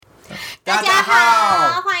大家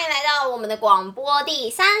好，欢迎来到我们的广播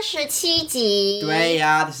第37集。对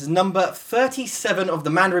呀 this is number 37 of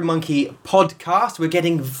the Mandarin Monkey podcast. We're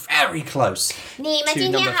getting very close. 你们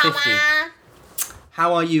今天好吗？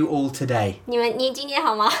 How are you all today? 你今天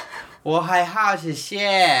好吗？我还好，谢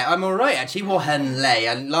谢。I'm alright actually. 我很累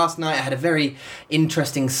and last night I had a very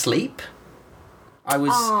interesting sleep. I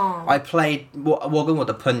played 我跟我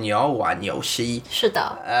的朋友玩游戏。是的。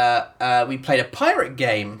We played a pirate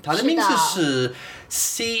game. 它的名字是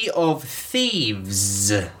Sea of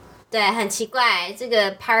Thieves. 对，很奇怪，这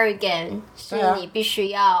个 pirate game 是你必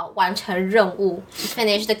须要完成任務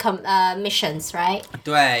finish the missions, right?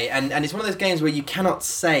 对 and it's one of those games where you cannot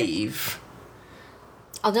save.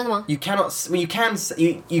 哦，真的吗？ You cannot. Well, you can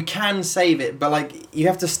save it, but like you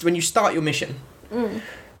have to when you start your mission.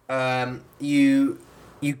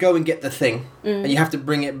 You go and get the thing, and you have to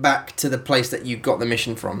bring it back to the place that you got the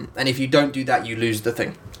mission from. And if you don't do that, you lose the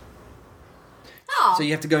thing. Oh. So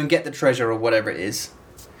you have to go and get the treasure or whatever it is.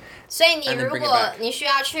 所以你如果你需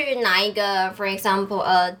要去拿一个 for example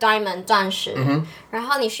diamond 钻石然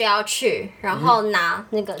后你需要去然后拿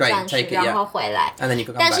那个钻石然后回来 And then you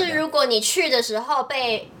can come 但 back 是如果你去的时候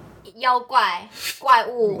被妖怪怪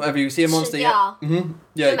物 Have you seen a monster 吃掉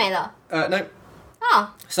Yeah. 就没了 No. Oh.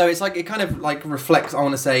 So it's like it kind of like reflects, I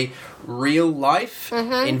want to say, real life,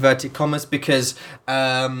 inverted commas, because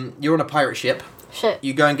you're on a pirate ship. 是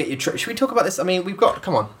You go and get your Should we talk about this? I mean, we've got.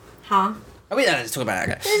 Come on. 好 Oh, wait, no, let's talk about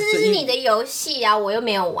it. Okay. 这是你的游戏啊我又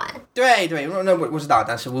没有玩对，我知道，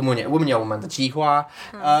但是我们有我们的计划。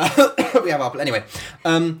We have our anyway.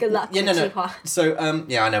 Good luck. Yeah, no. So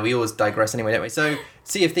yeah, I know we always digress anyway, don't we? So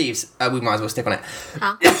Sea of Thieves, we might as well stick on it.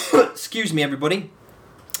 好 Excuse me, everybody,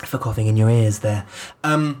 for coughing in your ears there.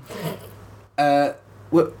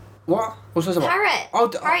 What? What's this about? Pirate.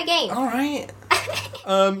 Pirate game. All right.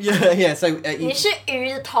 Yeah. So 你是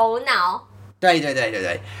鱼的头脑对。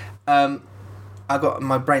I got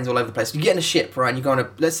my brains all over the place. You get in a ship, right? And you go on a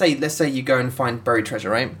let's say you go and find buried treasure,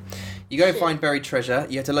 right? You go and find buried treasure.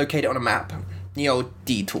 You have to locate it on a map. 你有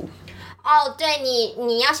地图。哦对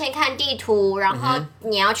你要先看地图然后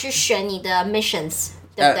你要去选你的 missions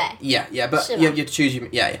对不对 Yeah, but you have to choose your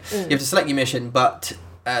you have to select your mission, but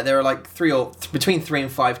there are like between 3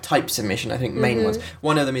 and 5 types of mission, I think, main ones.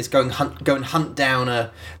 One of them is go and hunt down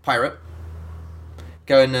a pirate.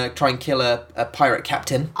 Go and try and kill a pirate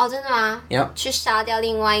captain. 哦真的吗 Yeah. 去杀掉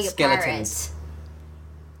另外一个 Skeletons. pirate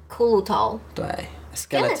骷髅头对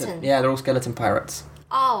skeleton. Skeleton? Yeah, they're all skeleton pirates.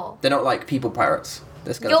 哦 They're not like people pirates.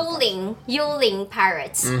 They're skeleton 幽灵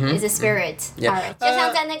pirates is a spirit pirate 就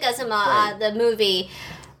像在那个什么the movie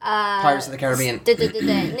Pirates of the Caribbean. 对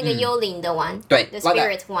那个幽灵的 one 对 the like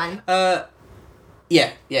spirit that. one Yeah,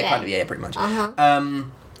 kind of, yeah, pretty much.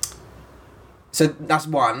 So that's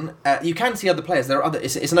one. You can see other players. There are other.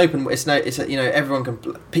 It's an open. Everyone can.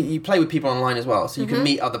 You play with people online as well, so you can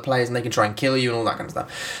meet other players and they can try and kill you and all that kind of stuff.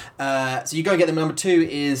 So you go and get them. Number 2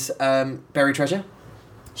 is bury treasure.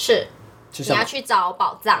 是你要去找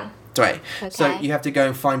宝藏对 Okay. So you have to go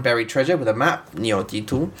and find buried treasure with a map. 你有地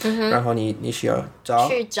图然后你需要找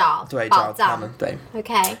去找对宝藏找他们对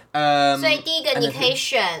OK 所以第一个你可以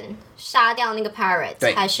选杀掉那个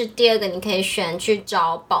pirate 还是第二个你可以选去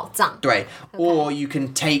找宝藏对 Or you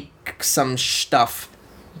can take some stuff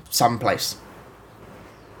someplace.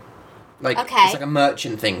 Like it's like a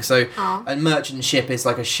merchant thing. So a merchant ship is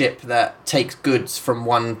like a ship that takes goods from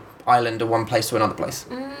one island or one place to another place.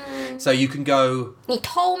 So you can go. 你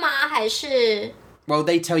偷吗还是 Well,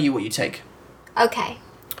 they tell you what you take. OK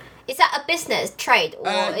Is that a business trade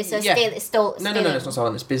or is it still No, it's not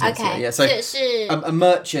someone that's business. Okay. Yeah. So 是 a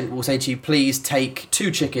merchant will say to you, please take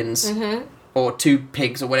 2 chickens or 2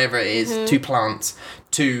 pigs or whatever it is, 2 plants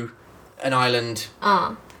to an island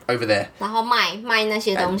over there. 然后卖那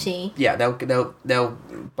些东西 Yeah, they'll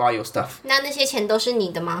buy your stuff. 那些钱都是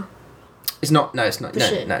你的吗 It's not. No, it's not.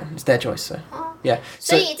 No, it's their choice. So yeah.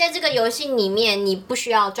 所以在这个游戏里面你不需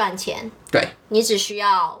要赚钱对你只需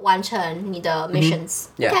要完成你的 missions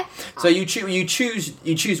Yeah. Okay. So you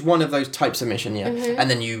choose one of those types of mission, yeah, and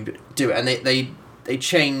then you do it, and they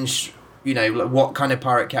change. You know, like what kind of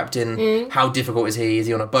pirate captain? How difficult is he? Is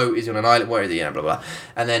he on a boat? Is he on an island? Where is he? You know, blah blah,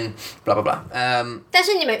 and then blah blah blah. 但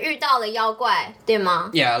是你们遇到了妖怪对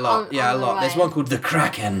吗 Yeah, a lot. Yeah, a lot. On the There's one called the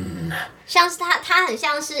Kraken. 像是它很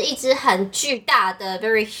像是一只很巨大的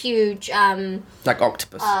very huge Like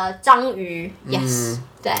octopus. 章鱼 yes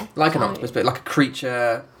对 Like an octopus, but like a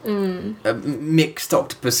creature. A mixed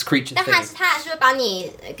octopus creature 但 thing. 它还是会把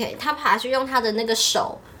你 OK 它还是用它的那个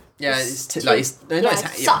手 Yeah, it's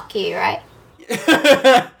sucky right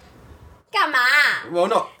干嘛 Well,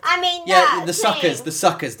 not. I mean Yeah, the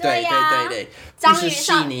suckers. 对呀章鱼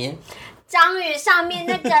上章鱼上面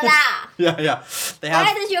那个啦。Yeah, yeah.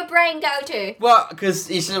 Where does your brain go to? Well, because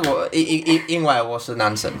因为我是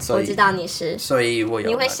男生，所以我知道你是，所以我有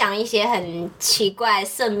你会想一些很奇怪、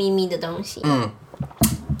色眯眯的东西。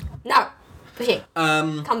No， 不行。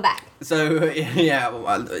Come back. So yeah,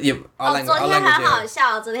 昨天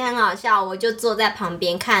很好笑，我就坐在旁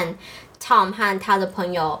边看 Tom 和他的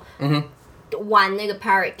朋友。玩那个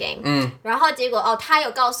pirate game，然后结果他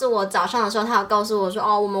有告诉我早上的时候，他有告诉我说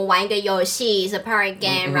我们玩一个游戏是 pirate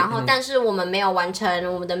game，然后但是我们没有完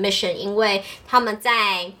成我们的 mission，因为他们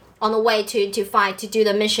在 on the way to fight to do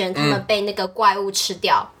the mission，他们被那个怪物吃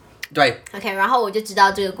掉。对。OK， 然后我就知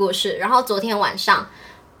道这个故事，然后昨天晚上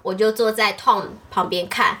我就坐在 Tom 旁边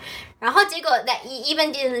看，然后结果 that you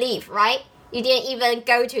even didn't leave, right? You didn't even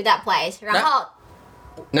go to that place， 然后。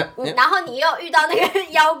然后你又遇到那个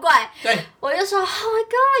妖怪，对，我就说 Oh my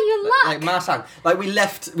God, you luck! Like 马上 like we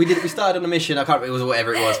started on a mission. I can't remember, it was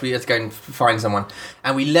whatever it was. We had to go and find someone,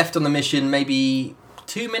 and we left on the mission maybe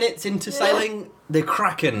 2 minutes into sailing. The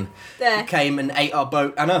Kraken came and ate our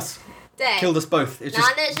boat and us. 对 killed us both. It's 然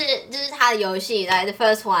后这是他的游戏 like the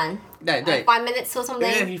first one. 对 5 minutes or something.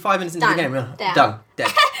 Yeah, 5 minutes into the game. Done. Dead.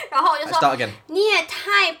 然后我就说 start again. 你也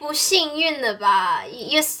太不幸运了吧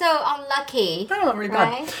You're so unlucky. No, not really bad.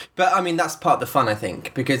 Right? But I mean, that's part of the fun, I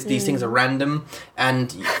think, because these things are random,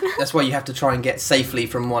 and that's why you have to try and get safely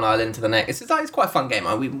from one island to the next. It's quite a fun game.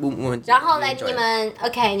 We 然后来你们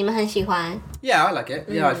OK， 你们很喜欢 Yeah, I like it.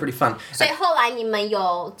 Yeah, it's really fun. 所以后来你们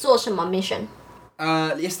有做什么 mission?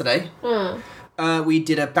 Yesterday, we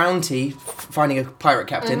did a bounty finding a pirate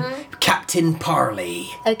captain, Captain Parley.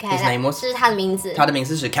 Okay, his name was. 这是他的名字。他的名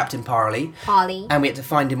字是 Captain Parley. And we had to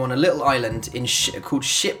find him on a little island called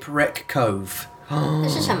Shipwreck Cove. 这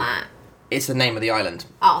是什么啊 It's the name of the island.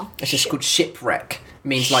 It's just called Shipwreck. It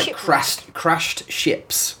means like crashed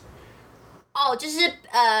ships. 就是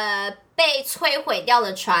被摧毁掉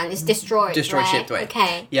的船 is destroyed. Destroyed right? ship, right?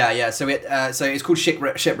 Okay. Yeah. So it's called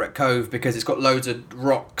Shipwreck Cove because it's got loads of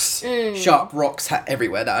rocks, sharp rocks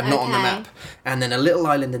everywhere that are not on the map, and then a little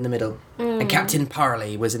island in the middle. And Captain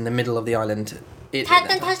Parley was in the middle of the island.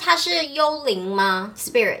 他是幽灵嗎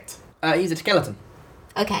Spirit? He's a skeleton.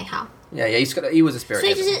 Okay, 好。Yeah, he was a spirit. 所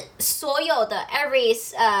以就是所有的 every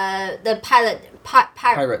the pirate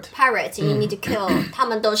you need to kill 他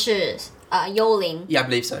们都是幽灵 Yeah, I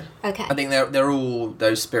believe so. Okay. I think they're all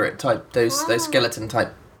those spirit type, those skeleton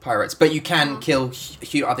type pirates. But you can kill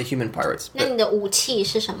other human pirates. 那你的武器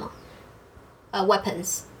是什么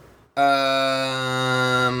？weapons.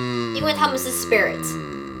 因为他们是 spirits.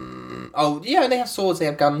 Oh yeah, they have swords, they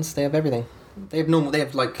have guns, they have everything. They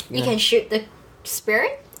have like you can shoot the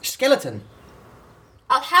spirit. Skeleton.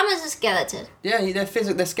 他们是 skeleton. Yeah, they're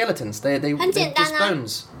skeletons. They're 很简单 just 啊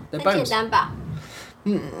bones. They're 很 bones. 简单吧？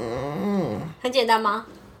很简单吗？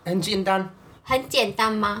很简单。很简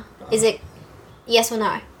单吗 ？Is it yes or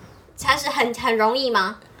no？ 它是很容易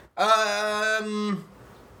吗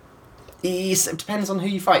？It depends on who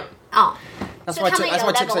you fight. That's why I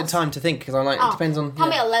took some time to think because I'm like it depends on. 他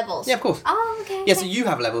们有 levels. Yeah, of course. Okay. Yeah, so you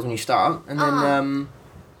have levels when you start, and then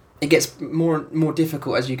it gets more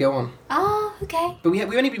difficult as you go on. Okay. But we've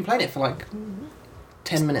only been playing it for like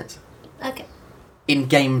 10 minutes. Okay. In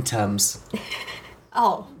game terms. Do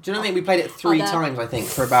you know what I mean? We played it 3 times, I think,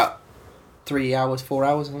 for about 3 hours, 4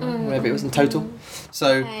 hours, whatever it was in total.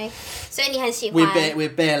 So. Okay. 所以你很喜欢。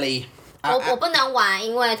We're barely. 我不能玩，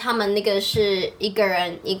因为他们那个是一个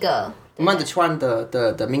人一个。我们的船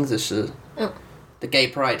的名字是The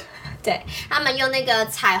Gay Pride. 对，他们用那个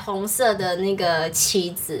彩虹色的那个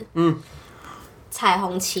旗子。彩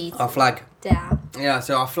虹旗子。Our flag. 对啊。Yeah,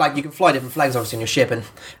 so our flag, you can fly different flags obviously in your ship, and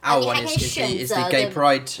our one is the Gay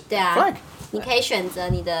Pride flag. 你可以选择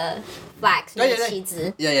你的 flag 你的旗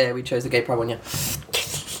子。Yeah, we chose the Gay Pride one, yeah.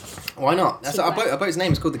 Why not? That's our boat's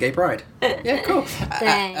name is called the Gay Pride. Yeah, cool.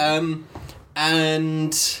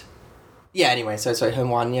 And yeah, anyway, so 很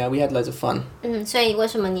玩 yeah, we had loads of fun. 所以为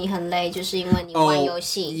什么你很累？就是因为你玩游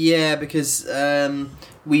戏。Yeah, because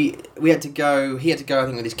we had to go. He had to go. I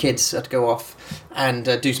think with his kids had to go off and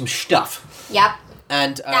do some stuff. Yep.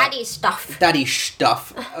 And daddy stuff. Daddy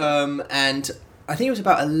stuff. And I think it was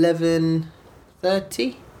about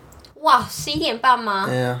 11:30. 哇，11点半吗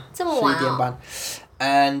Yeah. 这么晚11点半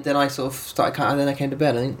And then I sort of started, and then I came to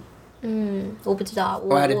bed. I think. 我不知道。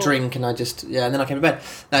I had a drink and I just and then I came to bed.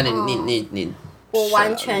 那你我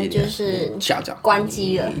完全就是关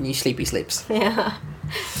机了。你 sleepy sleeps. Yeah.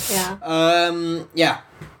 Yeah.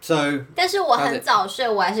 So. 但是我很早睡，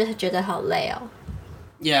我还是觉得好累哦。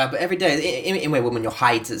Yeah, but every day 因为我们有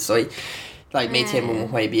孩子，所以 like 每天我们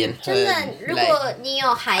会变很累。真的，如果你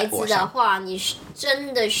有孩子的话，你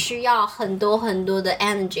真的需要很多很多的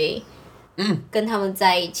energy 跟他们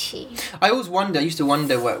在一起。I used to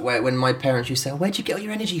wonder when my parents used to say, "Where'd you get all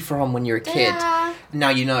your energy from when you're a kid?"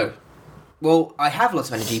 Now you know. Well, I have lots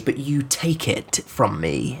of energy, but you take it from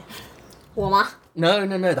me. 我吗？ No,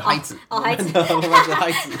 the 孩子。孩子。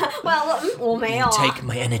孩子。我想说，我没有啊。You take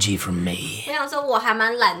my energy from me. 我想说，我还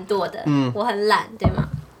蛮懒惰的。我很懒，对吗？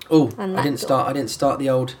 Oh, I didn't start the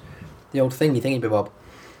old thingy bob.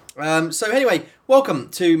 So anyway, welcome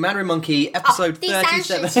to Mandarin Monkey episode 37. 第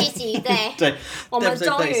37集，对。对，我们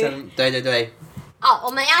终于。对。我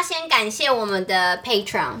们要先感谢我们的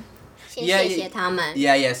Patreon。先谢谢他们。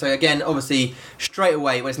Yeah. So again, obviously, straight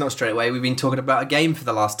away, well, it's not straight away, we've been talking about a game for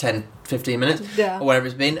the last 10, 15 minutes, or whatever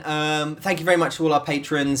it's been. Thank you very much to all our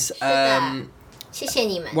patrons. 谢谢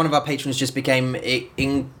你们。One of our patrons just became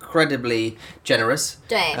incredibly generous.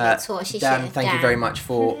 对，没错，谢谢。Dan, thank you very much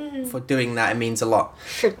for doing that. It means a lot.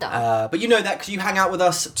 是的。But you know that because you hang out with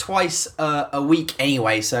us twice a week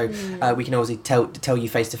anyway, so we can always tell you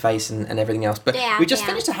face to face and everything else. But we just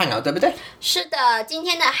finished a hangout, 对不对？是的，今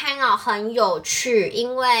天的 hangout 很有趣，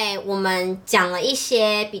因为我们讲了一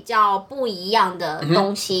些比较不一样的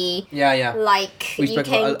东西。Yeah. Like you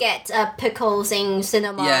can get pickles in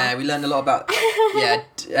cinema. Yeah, we learned a lot about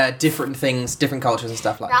different things, different cultures and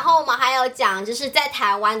stuff like that. 然后我们还有讲，就是在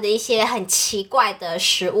台湾的一些很奇怪的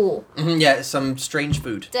食物。Yeah, some strange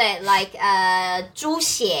food. 对 ，like 猪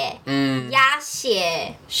血、鸭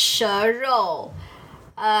血、蛇肉，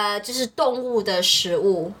就是动物的食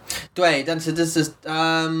物。对，但是this is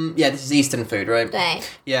this is Eastern food, right? 对。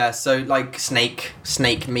Yeah, so like snake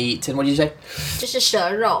meat, and what did you say? 就是蛇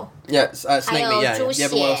肉。Yeah, snake meat. Yeah. Yeah,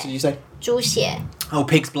 but what else did you say? 猪血。Oh,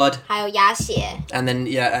 pig's blood. 还有鸭血。And then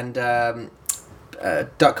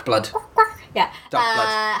duck blood. Yeah. Duck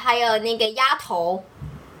blood. 还有那个鸭头。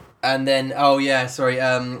And then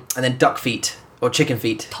and then duck feet or chicken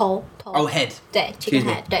feet. 头。Oh, head. 对 ，chicken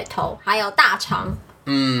head 对头，还有大肠。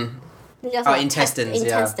那叫什么 ？intestines。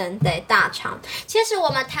对，大肠。其实我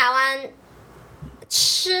们台湾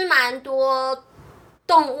吃蛮多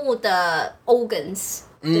动物的 organs，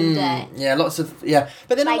 对不对 ？Yeah, lots of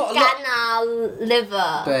but then like 肝啊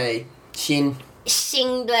 ，liver。对，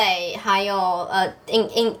心对，还有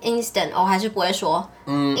instant 我还是不会说。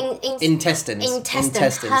intestines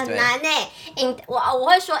很难欸。我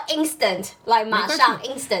会说 instant，like 马上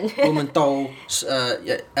instant。我们都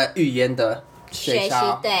语言的学习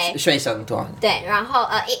对学生对，然后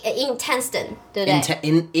intestine 对不对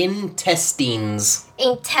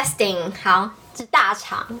？intestine 好，是大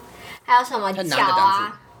肠，还有什么脚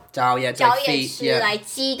啊？脚也吃，来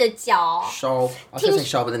鸡的脚。手，我是说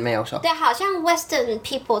手，但没有手。对，好像 Western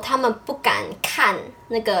people 他们不敢看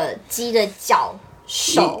那个鸡的脚。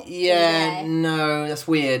Yeah, no, that's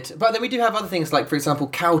weird. But then we do have other things like, for example,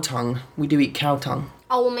 cow tongue. We do eat cow tongue.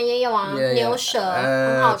 我们也有啊，牛舌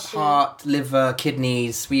很好吃。Heart, liver,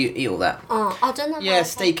 kidneys, we eat all that. 真的吗？ Yeah,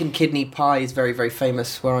 steak and kidney pie is very, very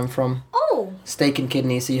famous where I'm from. Steak and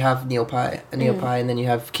kidneys, so you have meal pie, and then you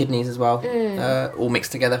have kidneys as well, all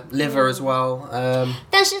mixed together. Liver as well.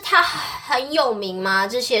 但是它很有名吗？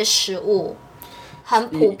这些食物？很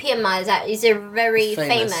普遍吗？ Is it very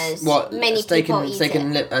famous? What? Many people eat steak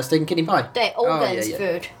and kidney pie? 对 organs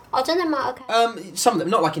food. 真的吗 ？Okay. Some of them,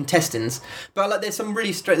 not like intestines, but like there's some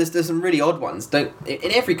really there's some really odd ones.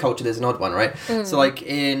 In every culture there's an odd one, right? So like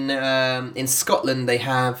in Scotland they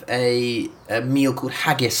have a meal called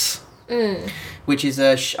haggis, which is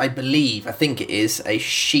I think it is a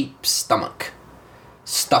sheep's stomach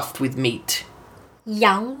stuffed with meat.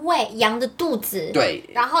 羊的肚子，对，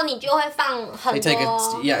然后你就会放很多。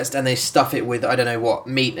And they stuff it with I don't know what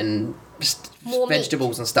meat and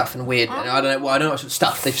vegetables and stuff and weird. I don't know what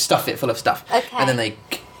stuff. They stuff it full of stuff, and then they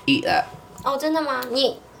eat that. 真的吗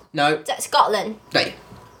？No. 在 Scotland. 对。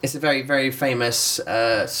It's a very, very famous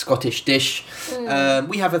Scottish dish.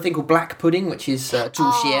 We have a thing called black pudding, which is 猪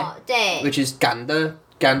血，对 which is 干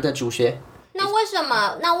的猪血。那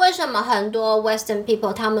为什么很多 Western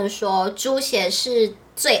people 他们说猪血是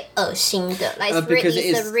最恶心的 ？Like because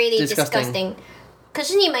it is really disgusting. 可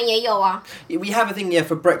是你们也有啊。We have a thing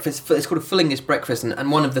for breakfast. It's called a fillingus breakfast, and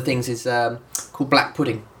one of the things is called black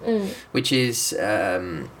pudding, which is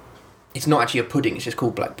it's not actually a pudding. It's just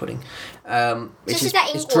called black pudding. Which is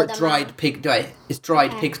dried pig. It's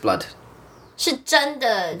dried pig's blood. 是真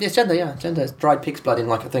的。Yes, 真的 It's dried pig's blood in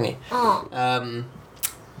like a thingy.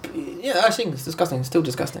 Yeah, I think it's disgusting. It's still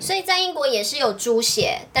disgusting. 所以在英国也是有猪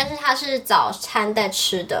血，但是它是早餐在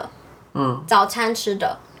吃的。早餐吃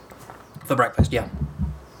的。For breakfast, yeah.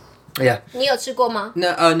 Yeah. 你有吃过吗？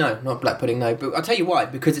 No, not black pudding. No, but I'll tell you why.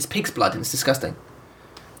 Because it's pig's blood and it's disgusting.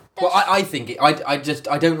 Well, I think it. I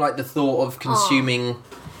don't like the thought of consuming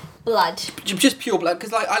blood. Just pure blood,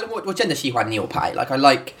 because like我真的喜欢牛排. Like I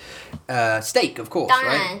like steak, of course, 当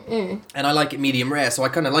然, right? And I like it medium rare, so I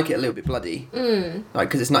kind of like it a little bit bloody. Like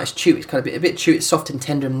because it's nice chewy, it's kind of a bit chewy, it's soft and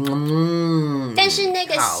tender. 但是那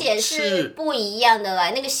个血是不一样的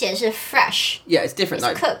啦，那个血是 fresh. Yeah, it's different. It's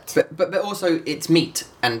like, cooked. But also it's meat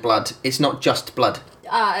and blood. It's not just blood.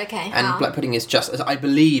 Okay. And black pudding is I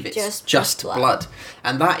believe it's just blood.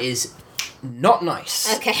 And that is not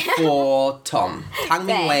nice for Tom. 汤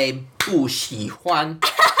明伟不喜欢。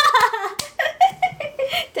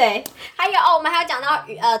对，还有我们还有讲到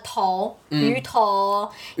头，鱼头、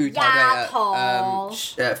鸭头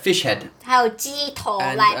fish head， 还有鸡头，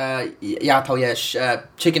鸭头也是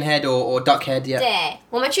chicken head or duck head， yeah。对，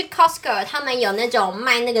我们去 Costco， 他们有那种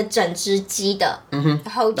卖那个整只鸡的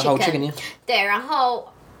，whole chicken， 对，然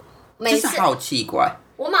后每次好奇怪，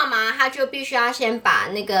我妈妈她就必须要先把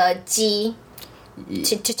那个鸡。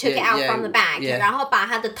To take it out from the bag， 然后把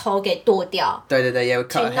它的头给剁掉。对对对 ，yeah， we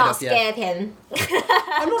cut her head off. Scared him.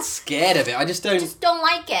 I'm not scared of it. I just don't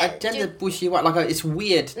like it. I真的不喜欢 like it's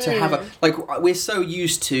weird to have a like we're so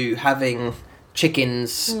used to having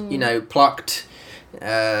chickens, you know, plucked,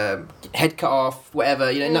 head cut off,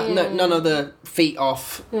 whatever. You know, none of the feet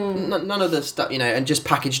off, none of the stuff. You know, and just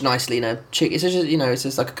packaged nicely. You know, it's just it's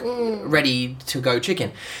just like ready to go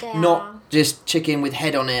chicken, not. Just chicken with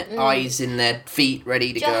head on it, eyes in their feet,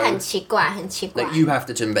 ready to go. 就很奇怪，很奇怪。 Like you have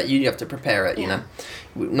to准备, you have to prepare it. You know,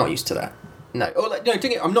 we're not used to that. No, or like, no.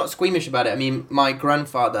 I'm not squeamish about it. I mean, my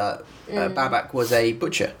grandfather, Babak, was a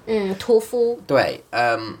butcher. 屠夫。对,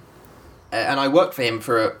 and I worked for him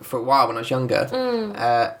for a while when I was younger.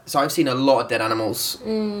 So I've seen a lot of dead animals.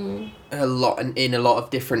 A lot in a lot of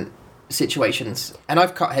different situations, and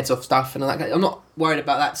I've cut heads off stuff, and I'm not worried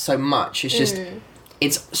about that so much. It's just.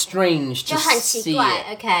 It's strange to see it.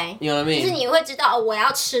 Okay. You know what I mean? 就是你会知道我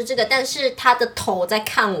要吃这个，但是他的头在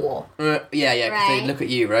看我。Yeah, because they look at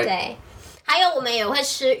you, right? 对。还有我们也会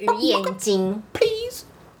吃鱼眼睛。Please.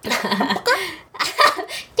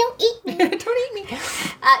 Don't eat me. Don't eat me.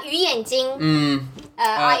 鱼眼睛。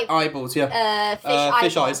eyeballs, yeah.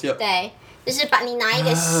 Fish eyes, yeah. 对，就是把你拿一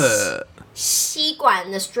个吸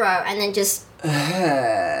管的 straw，and then just。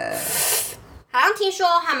好像听说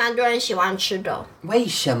还蛮多人喜欢吃的。为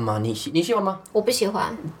什么你喜欢吗？我不喜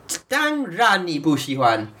欢。当然你不喜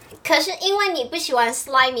欢。可是因为你不喜欢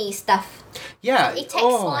slimy stuff. Yeah. It tastes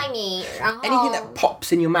slimy. 然后 anything that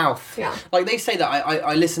pops in your mouth. Yeah. Like they say that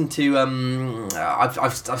I listen to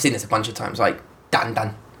I've seen this a bunch of times like 蛋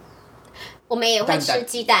蛋。我们也会吃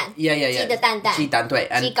鸡蛋。Yeah. 鸡的蛋蛋。鸡蛋对。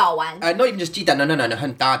鸡睾丸。Not even just 鸡蛋 no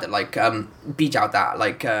很大的 like 比较大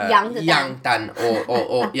like 羊蛋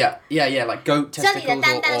or yeah like goat testicles. 这里的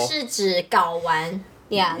蛋蛋是指睾丸。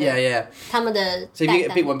Yeah. 他们的蛋蛋。So if you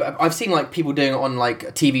get a big one, but I've seen like people doing it on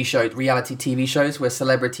like TV shows, reality TV shows where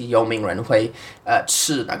celebrity 有名人会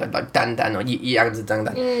吃那个 like 蛋蛋 or 样子蛋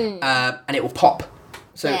蛋 and it will pop.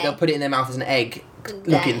 So they'll put it in their mouth as an egg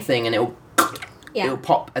looking thing and it'll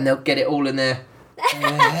pop and they'll get it all in there.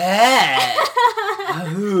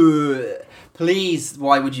 Please,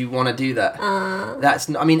 why would you want to do that? That's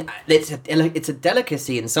I mean, it's a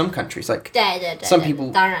delicacy in some countries. Like 对 some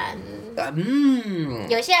people 当然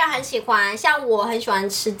有些人很喜欢，像我很喜欢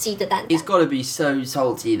吃鸡的蛋蛋。It's got to be so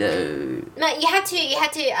salty though. No, you have to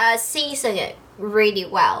season it really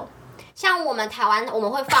well. 像我们台湾我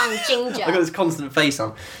们会放 ginger. I got this constant face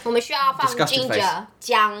on. 我们需要放 ginger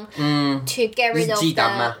姜 to get rid of 鸡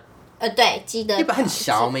蛋吗？对，鸡的。很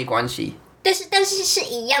小没关系。但是是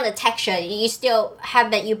一样的 texture. You still have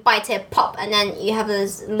that. You bite it, pop, and then you have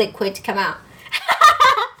this liquid come out.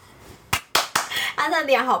 他的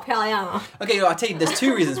脸好漂亮哦。Okay, well, I'll tell you, there's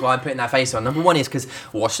two reasons why I'm putting that face on. Number one is because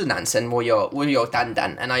我是男生，我有蛋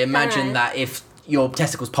蛋 and I imagine that if your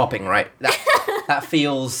testicles popping, right, that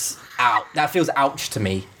feels ouch to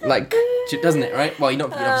me. Like, doesn't it, right? Well,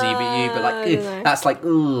 not obviously you, but like, that's like,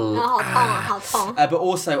 ooh. 好痛。But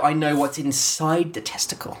also, I know what's inside the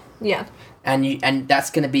testicle. Yeah. And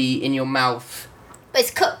that's going to be in your mouth. But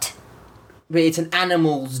it's cooked. But it's an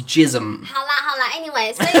animal's jism. 好啦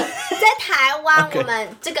 ，anyway， 所以在台湾我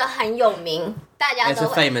们这个很有名，大家都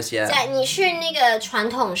会。It's famous, yeah. 在你去那个传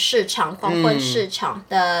统市场、黄昏市场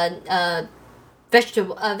的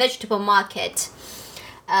vegetable market，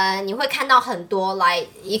你会看到很多 like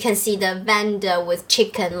you can see the vendor with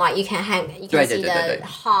chicken, like you can see the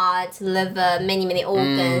heart, liver, many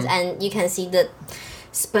organs, and you can see the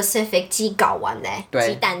specific 鸡睾丸嘞，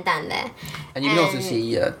鸡蛋蛋嘞。And you can also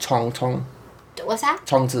see 虫。What's that?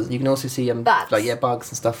 虫子 You can also see bugs. Like bugs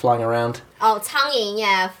and stuff flying around. 苍蝇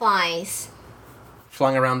yeah, flies.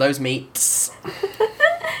 flying around those meats.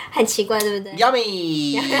 很奇怪，对不对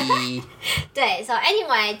Yummy. 对 so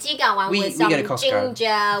anyway, 鸡睾丸 with some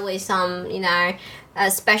ginger, with some,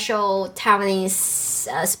 special Taiwanese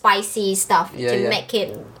spicy stuff to make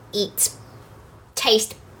it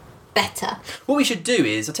taste better. What we should do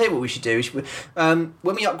is, I'll tell you what we should do.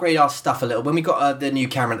 When we upgrade our stuff a little, when we got the new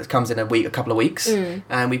camera that comes in a couple of weeks,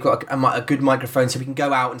 and we've got a good microphone, so we can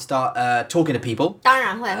go out and start talking to people. 当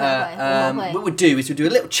然会 What we'll do is we'll do a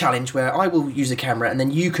little challenge where I will use the camera and then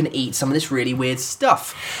you can eat some of this really weird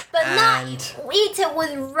stuff. But not eat it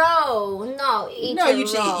with raw. No, you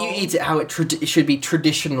eat it how it should be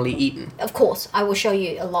traditionally eaten. Of course, I will show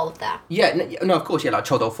you a lot of that. Yeah, no, of course, like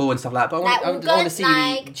臭豆腐 and stuff like that. But I want to see you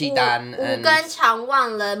eat 鸡蛋 and 五根肠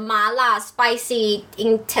忘了麻辣 spicy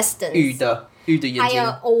intestines. 鱼的眼睛。还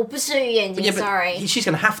有我不吃鱼眼睛 Yeah, but sorry. She's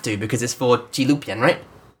gonna have to because it's for 纪录片, right?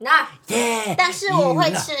 No. Yeah. 但是我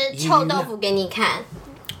会吃臭豆腐给你看。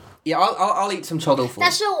Yeah, I'll eat some 臭豆腐。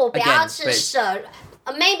但是我不要吃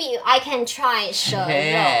maybe I can try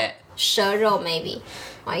蛇肉 maybe.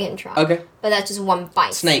 I can try. Okay. But that's just one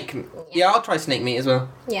bite. Snake. Yeah, I'll try snake meat as well.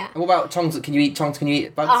 Yeah. And what about chongs? Can you eat chongs? Can you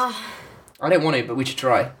eat bugs? I don't want to, but we should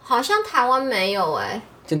try. 好像台湾没有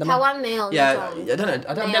台湾没有 Yeah, I don't know.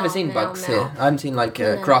 I've never seen bugs here. I haven't seen like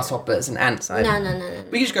grasshoppers and ants. No.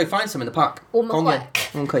 We can just go find some in the park. 我们会。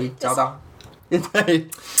可以找到。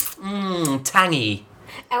Tangy.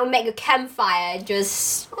 And we'll make a campfire and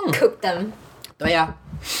just cook them. But yeah,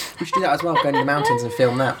 we should do that as well. Go in the mountains and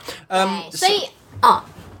film that. 所以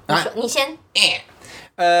你先。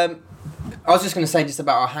I was just going to say just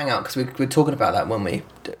about our hangout because we were talking about that, weren't we?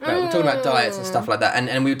 We're talking about diets and stuff like that,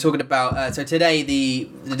 and we were talking about. So today the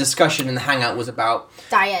discussion in the hangout was about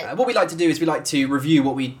diet. What we like to do is we like to review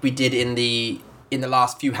what we did in the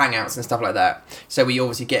last few hangouts and stuff like that. So we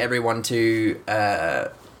obviously get everyone to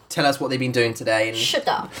tell us what they've been doing today and 是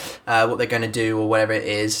的 what they're going to do or whatever it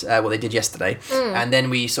is, what they did yesterday. And then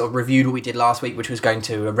we sort of reviewed what we did last week, which was going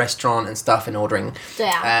to a restaurant and stuff and ordering 对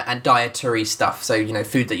啊 and dietary stuff. So,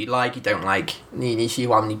 food that you like, you don't like, 你喜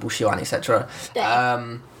欢你不喜欢 etc. 对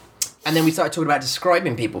And then we started talking about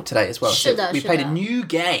describing people today as well. 是的 So we played a new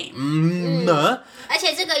game. 而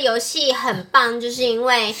且这个游戏很棒，就是因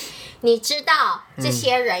为你知道这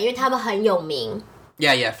些人，因为他们很有名。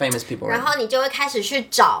Yeah, famous people. 然后你就会开始去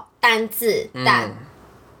找单字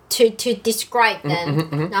to describe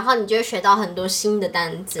them，然后你就会学到很多新的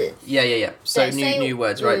单字。Yeah. So new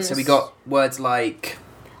words, right? So we got words like.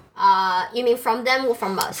 You mean from them or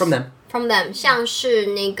from us? From them. From them， 像是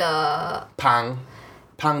那个胖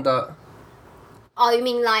的。Oh, you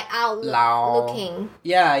mean like looking?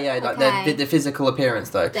 Yeah, like the physical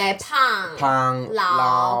appearance though. 对，胖、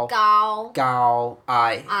老、高、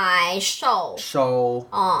矮、瘦。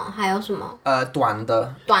还有什么？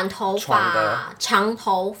短头发、长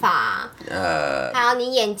头发。还有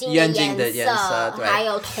你眼睛的颜色，还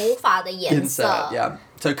有头发的颜色。Yeah.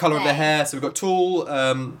 So colour of the hair. So we've got tall,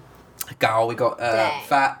 高 we got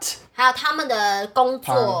fat. 还有他们的工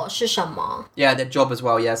作是什么 ？Yeah, their job as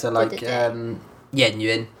well. Yeah, so like 演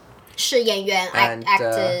员是演员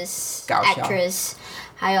actors，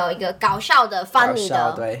 还有一个搞笑的 funny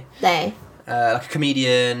的，对like a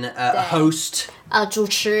comedian, a host， 主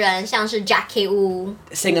持人像是 Jackie Wu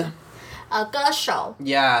singer， 歌手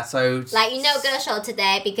yeah so like歌手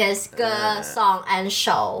today because 歌 song and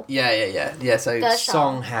show yeah so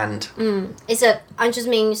song hand it's a I just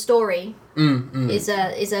mean story it's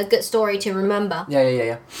a good story to remember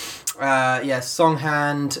yeah song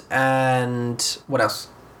hand and what else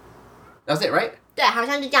that was it right 对好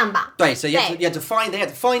像就这样吧对 so they had to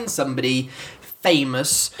find somebody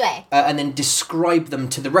famous and then describe them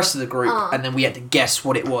to the rest of the group and then we had to guess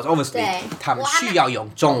what it was obviously 他们需要用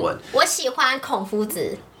中文我喜欢孔夫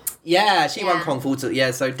子 Yeah, 喜欢孔夫子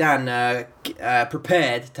Yeah, so Dan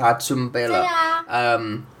prepared 他准备了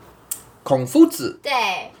孔夫子对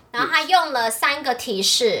然后他用了3个提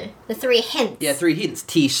示 the 3 hints Yeah, 3 hints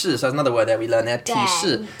提示 so that's another word that we learned there 提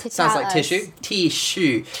示 sounds like tissue 提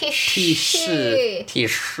示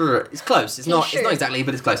It's close it's not exactly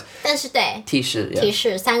but it's close 但是对提示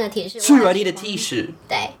3个提示 True, I need a 提示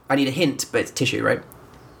对 I need a hint but it's tissue right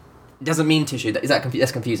It doesn't mean tissue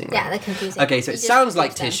that's confusing right? Yeah that's confusing Okay so it sounds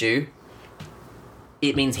like tissue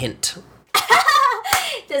It means hint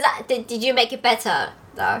Did you make it better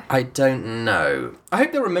though? I don't know. I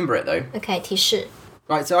hope they'll remember it though. Okay, 提示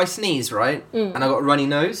Right, so I sneeze, right? And I got a runny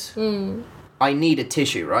nose. I need a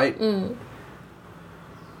tissue, right?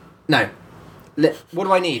 No. What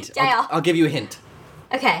do I need? I'll give you a hint.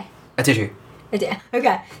 Okay. A tissue. Okay.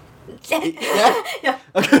 Yeah?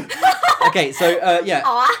 Okay, so yeah.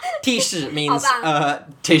 好啊 Tissue means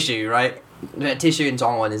tissue, right? tissue in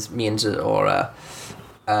中文 is 面纸 or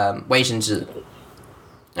卫生纸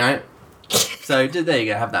alright so there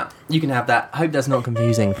you go have that you can have that I hope that's not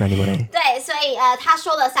confusing for anybody 对所以他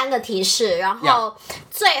说了3个提示然后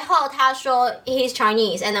最后他说 he's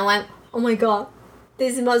Chinese and I went oh my god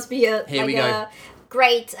this must be a Here like we a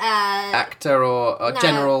great actor or a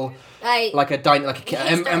general like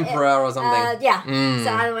an emperor or something so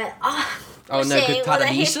I went oh no 他的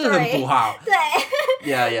历史很不好对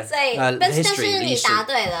yeah 所以但是你答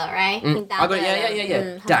对了 right 你答对了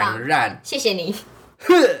yeah 当然谢谢你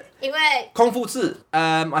因为孔夫子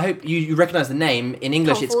I hope you recognize the name in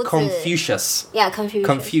English it's Confucius yeah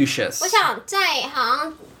Confucius 我想在好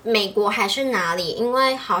像美国还是哪里因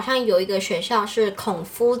为好像有一个学校是孔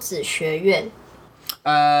夫子学院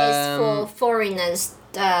It's for foreigners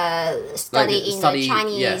study in the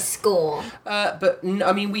Chinese school. But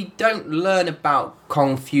I mean, we don't learn about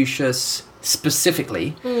Confucius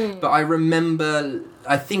specifically, but I remember,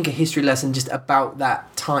 I think a history lesson just about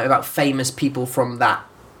that time, about famous people from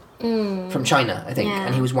from China, I think,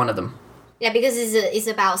 and he was one of them. Yeah, because it's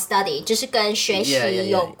about study, 就是跟学习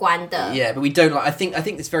有关的。Yeah, but we don't like. I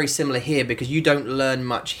think it's very similar here because you don't learn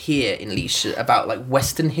much here in 历史 about like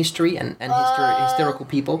Western history and historical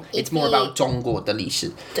people. It's more about 中国的历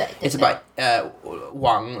史。对。It's about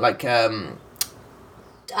王 like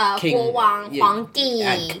king, 国王、皇帝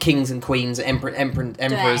kings and queens,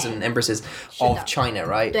 emperors and empresses of China,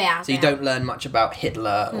 right? 对啊。So you don't learn much about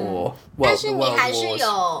Hitler or world wars. 但是你还是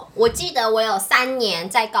有，我记得我有3年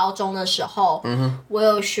在高中的时候，我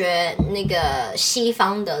有学那个西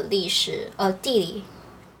方的历史，地理。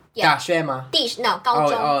大学吗？高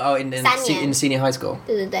中。in 3年 in senior high school.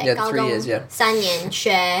 对对对， yeah, 高中 3 years, yeah. 3年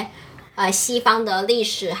学西方的历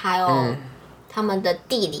史，还有他们的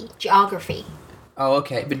地理 geography。Oh,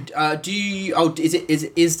 okay. But do you? Oh,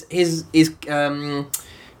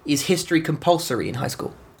 is history compulsory in high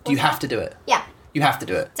school? Do you have to do it? Yeah. You have to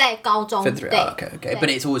do it. 在高中。对。Okay. But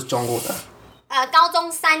it's always 中国的。高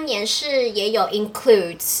中3年是也有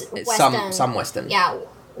includes Western. Some Western. Yeah,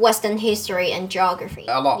 Western history and geography.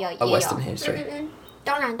 A lot of Western history.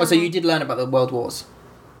 当然。Oh, so you did learn about the world wars?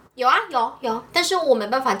 有，但是我没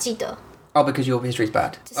办法记得。Oh, because your history is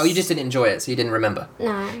bad. Oh, you just didn't enjoy it, so you didn't remember.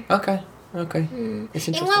 No. Okay.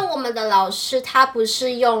 因为我们的老师他不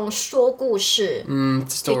是用说故事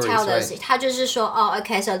to tell the story 他就是说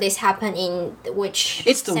okay so this happened in which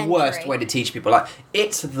It's the worst way to teach people like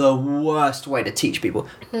it's the worst way to teach people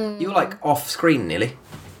You're like off screen nearly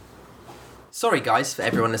Sorry guys for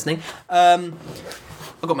everyone listening I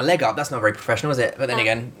got my leg up that's not very professional is it but then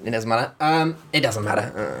again it doesn't matter it doesn't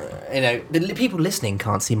matter the people listening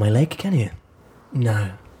can't see my leg can you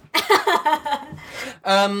No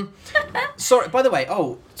sorry by the way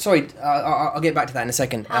sorry I'll get back to that in a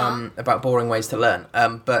second about boring ways to learn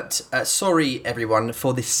but sorry everyone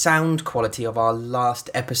for the sound quality of our last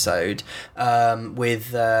episode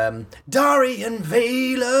with Darian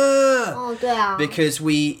Vela because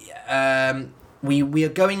we are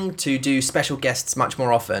going to do special guests much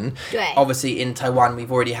more often obviously in Taiwan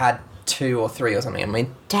we've already had 2 or 3 or something I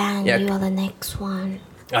mean Dan you are the next one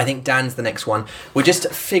I think Dan's the next one. We're just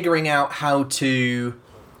figuring out how to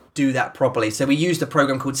do that properly. So we used a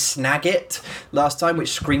program called Snagit last time,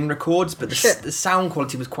 which screen records, but the sound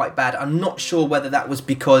quality was quite bad. I'm not sure whether that was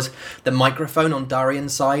because the microphone on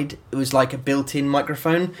Darian's side, it was like a built-in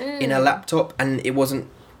microphone in a laptop, and it wasn't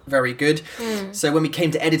very good. So when we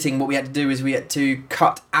came to editing, what we had to do is we had to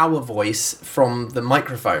cut our voice from the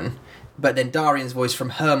microphone, but then Darian's voice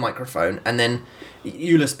from her microphone, and then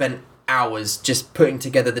Eula spent hours just putting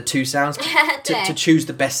together the 2 sounds to choose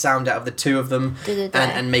the best sound out of the 2 of them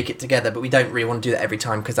and make it together but we don't really want to do that every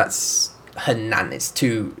time because that's 很难 it's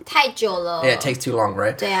too 太久了 yeah it takes too long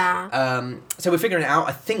right 对啊 so we're figuring it out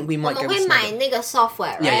I think we might go 我们会买那个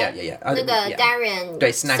software right yeah 那个 Darren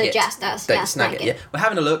suggest us Snagit yeah we're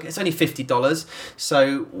having a look it's only $50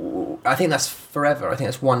 so I think that's forever I think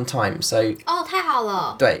that's one time so 太好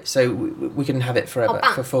了对 so we can have it forever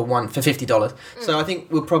for $50 so I think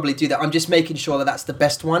we'll probably do that I'm just making sure that that's the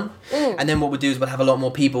best one and then what we'll do is we'll have a lot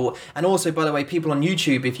more people and also by the way people on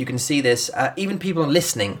YouTube if you can see this even people on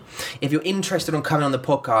listening if you're interested in coming on the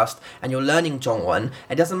podcast and you're learning Zhongwen,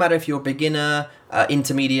 it doesn't matter if you're a beginner,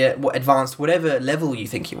 intermediate, advanced, whatever level you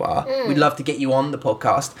think you are, we'd love to get you on the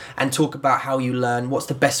podcast and talk about how you learn, what's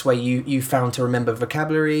the best way you found to remember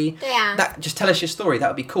vocabulary. Just tell us your story, that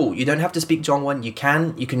would be cool. You don't have to speak Zhongwen, you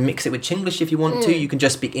can mix it with Chinglish if you want to, you can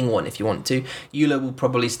just speak Ingwen if you want to. Eula will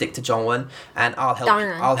probably stick to Zhongwen and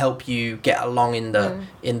I'll help you get along in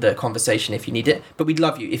the conversation if you need it. But we'd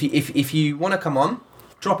love you. If you want to come on,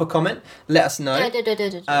 drop a comment, let us know.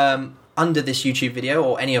 under this YouTube video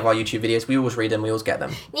or any of our YouTube videos, we always read them, we always get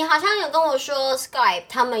them. 你好像有跟我说 Skype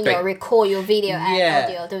他们有 record your video and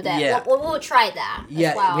audio, 对不对？ Yeah. We will try that.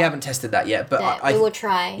 Yeah, as well. we haven't tested that yet, but we will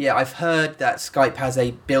try. Yeah, I've heard that Skype has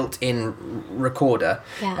a built-in recorder,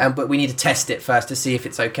 but we need to test it first to see if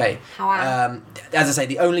it's okay. 好啊。As I say,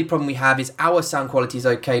 the only problem we have is our sound quality is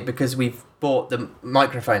okay because we've bought the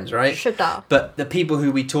microphones, right? 是的。 But the people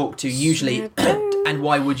who we talk to usually, and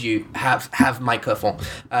why would you have microphone?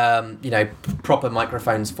 Proper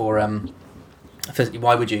microphones for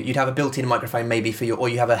why would you? You'd have a built-in microphone maybe for or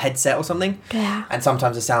you have a headset or something. 对啊。 And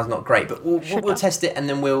sometimes the sound's not great, but we'll test it and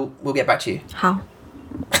then we'll get back to you. 好。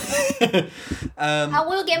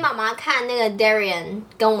我有给妈妈看那个 Darian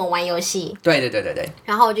跟我们玩游戏。对。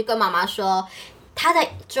然后我就跟妈妈说。他的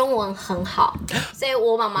中文很好，所以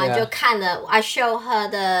我妈妈就看了。I show her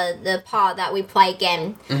the part that we play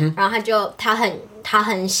game，然后她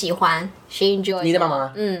很喜欢 ，she enjoy。你的妈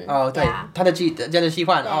妈？对，她的这样的习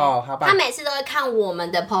惯好棒。她每次都会看我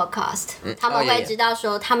们的 podcast，他们会知道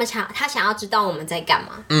说她想要知道我们在干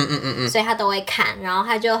嘛，所以她都会看，然后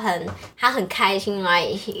她很开心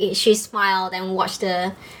，like she smiled and watch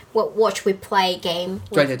we play game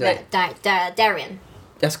with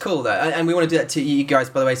Darian。That's cool though, and we want to do that to you guys,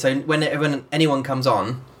 by the way. So when anyone comes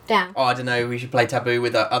on, I don't know, we should play Taboo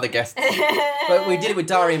with other guests. But we did it with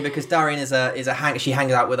Darian because Darian she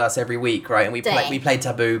hangs out with us every week, right? And we play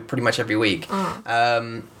Taboo pretty much every week.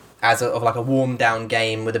 As like a warm down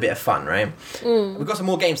game with a bit of fun, right? We've got some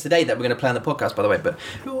more games today that we're going to play on the podcast, by the way. But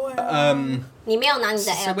你没有拿你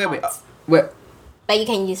的 AirPods. So where? But you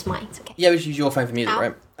can use mine. It's okay. Yeah, we should use your phone for music,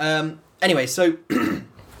 right? Anyway, so.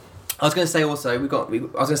 I was going to say also,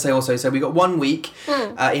 so we got 1 week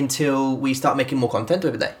until we start making more content, 对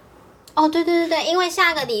不对？对，因为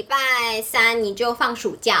下个礼拜3你就放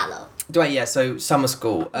暑假了。对 ，yeah, so summer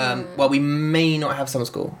school. Well, we may not have summer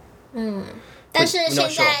school. 但是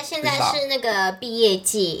现在是那个毕业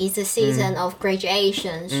季 ，it's the season of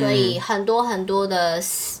graduation，所以很多的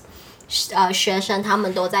学生他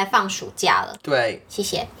们都在放暑假了。对，谢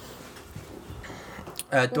谢。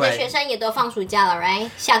你的学生也都放暑假了 ，right？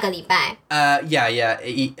 下个礼拜。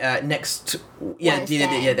Next.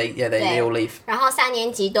 They all leave. 然后3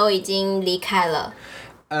年级都已经离开了。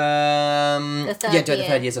The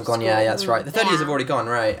third years have gone. Yeah, that's right. The third years have already gone,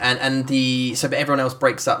 right? And but everyone else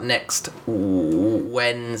breaks up next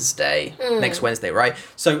Wednesday. Next Wednesday, right?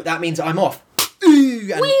 So that means I'm off.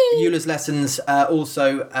 And Eula's lessons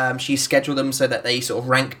also she scheduled them so that they sort of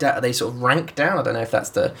rank down. I don't know if that's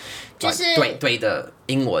the 对的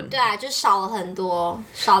英文。对啊，就少了很多。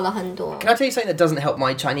Can I tell you something that doesn't help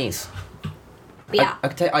my Chinese? I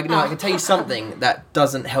can tell you something that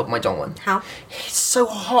doesn't help my 中文。好。It's so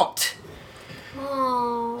hot.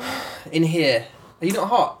 In here. Are you not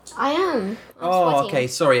hot? I am. Oh, okay.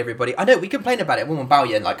 Sorry, everybody. I know we complain about it. 我们抱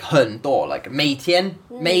怨 like 很多 like 每天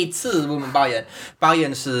每次我们抱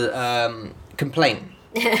怨是complain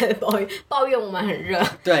抱怨我们很热。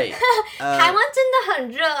对，台湾真的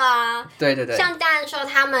很热啊。对。像大人说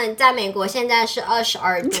他们在美国现在是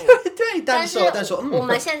22度。对，但是我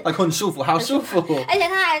们现在很舒服，好舒服。而且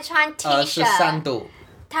他还穿 T 恤。13度。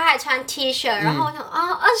他还穿 T 恤，然后我想22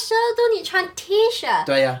度你穿 T 恤。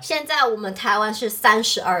对呀。现在我们台湾是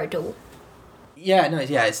32度。Yeah, no,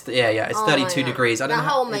 it's 32 degrees. I don't know. 然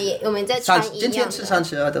后我们在穿一样的。今天是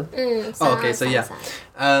32度。Okay, so yeah.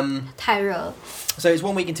 太热了。So it's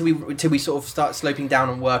 1 week until we sort of start sloping down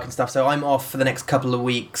on work and stuff. So I'm off for the next couple of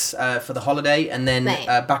weeks for the holiday, and then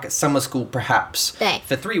back at summer school perhaps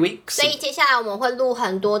for 3 weeks. 所以接下来我们会录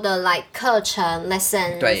很多的 like 课程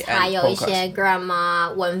lessons， 还有一些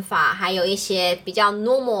grammar 文法，还有一些比较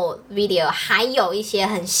normal video， 还有一些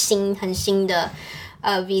很新的。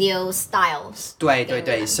Video styles.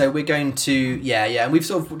 对. So we're going to and we've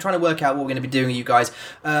sort of trying to work out what we're going to be doing with you guys.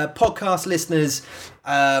 Podcast listeners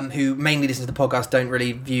who mainly listen to the podcast don't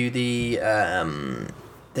really view the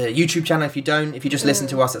YouTube channel. If you just listen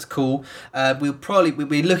to us, that's cool. We'll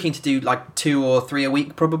be looking to do like 2 or 3 a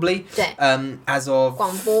week probably. 对。As of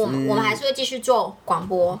广播，我们还是会继续做广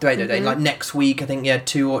播。对。Like next week, I think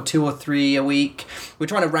 2 or 3 a week. We're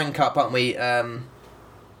trying to rank up, aren't we?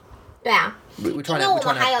 对啊。因为我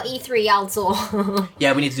们还有 E3 要做。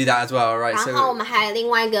Yeah, we need to do that as well, right? 然后我们还有另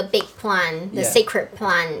外一个 big plan, the secret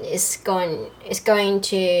plan is going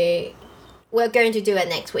to we're going to do it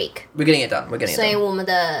next week. We're getting it done. 所以我们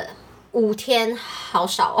的5天好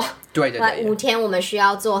少哦。对。5天我们需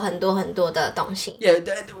要做很多的东西。Yeah,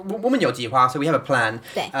 我们有计划 so we have a plan.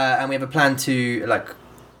 对。And we have a plan to like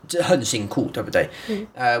很辛苦，对不对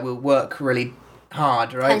？We'll work really hard,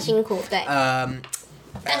 right? 很辛苦，对。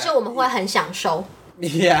但是我们会很享受。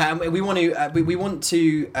Yeah, and we want to we want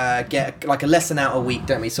to get like a lesson out a week,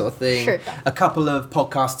 don't we, sort of thing. A couple of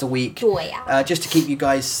podcasts a week. 对呀。 Just to keep you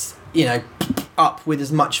guys, up with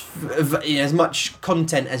as much as much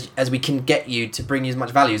content as we can get you, to bring you as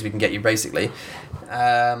much value as we can get you, basically.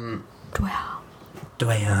 对啊。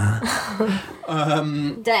对啊。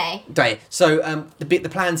对. So the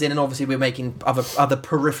plan's in, and obviously we're making other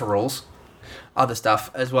peripherals, other stuff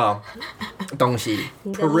as well. 东西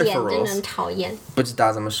peripherals. 真讨厌。不知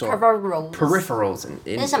道怎么说 peripherals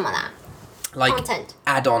in 那什么啦 like content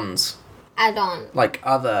add-ons. add-on Like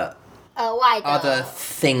other 额外的 other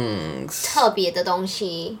things. 特别的东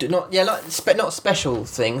西。Not not special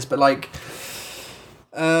things, but like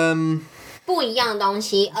不一样的东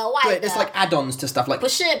西，额外的。It's like add-ons to stuff, like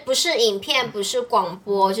不是影片，不是广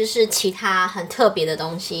播，就是其他很特别的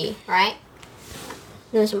东西 ，right？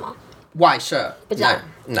 那是什么？外设？不知道。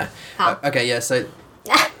No. 好。Okay, yeah. So.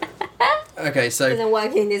 Okay, so. Doesn't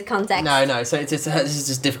work in this context. No. So this is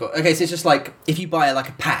just difficult. Okay, so it's just like if you buy like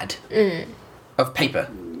a pad of paper.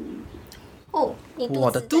 哦，你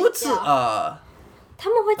我的肚子饿。他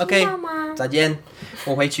们会听到吗？再见，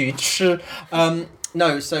我回去吃。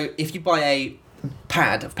No, so if you buy a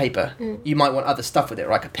pad of paper, you might want other stuff with it,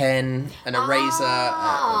 like a pen, an eraser,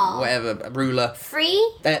 whatever, a ruler. Free?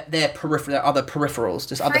 They're other peripherals,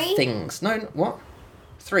 just other things. No, what?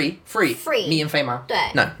 Free. Me and Fema.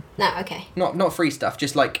 对。No, okay. Not free stuff.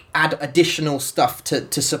 Just like add additional stuff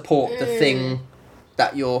to support the thing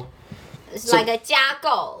that you're. It's like a 加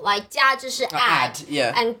购 like 加就是 add,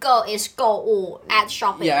 yeah. And go is 购物 add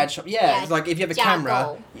shopping. Yeah, yeah. It's like if you have a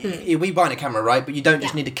camera, we buy a camera, right? But you don't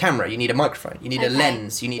just need a camera. You need a microphone. You need a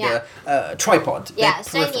lens. You need a tripod. Yeah,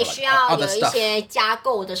 所以你需要有一些加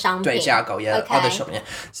购的商品。对，加购 yeah, other shopping. Yeah.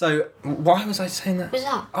 So why was I saying that? 不知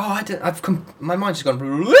道。Oh, I don't. My mind's just gone.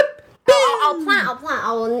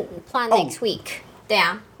 I'll plan next week. 对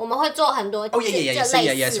啊，我们会做很多 So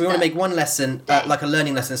we want to make one lesson, like a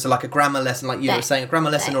learning lesson, so like a grammar lesson, like you were saying, a grammar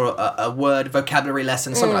lesson or a word vocabulary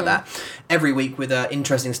lesson, something like that, every week with an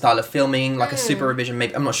interesting style of filming, like a super revision,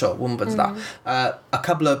 maybe, I'm not sure, a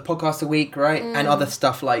couple of podcasts a week, right? And other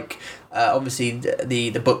stuff like, obviously,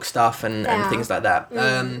 the book stuff and things like that.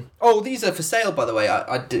 These are for sale, by the way.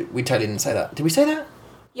 We totally didn't say that. Did we say that?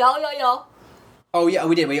 有。Oh yeah,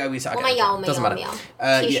 we did. We said okay. 我们有 Doesn't matter.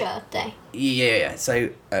 T-shirt 对。Yeah. So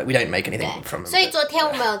we don't make anything from them. 所以昨天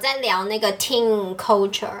我们有在聊那个 teen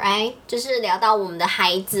culture， right？ 就是聊到我们的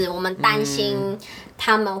孩子，我们担心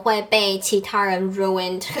他们会被其他人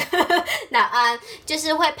ruined， 就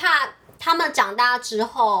是会怕他们长大之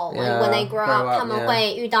後 when they grow up， 他们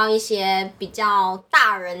会遇到一些比较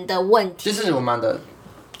大人的问题。这是我们的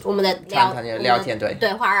聊天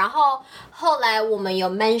对话，然后后来我们有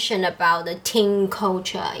mention about the teen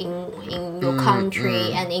culture in your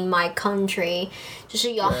country and in my country， 就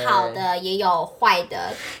是有好的也有坏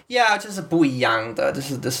的。Yeah， 就是不一样的。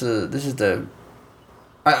this is the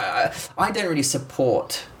I don't really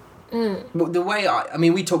support. The way I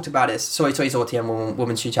mean, we talked about it. 所以昨天我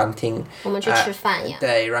们去餐厅，我们去吃饭呀。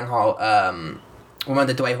对，然后我们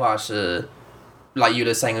的对话是。Like you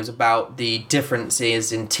were saying, it was about the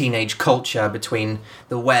differences in teenage culture between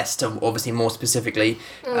the West, and obviously more specifically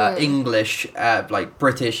English, like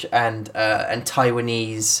British and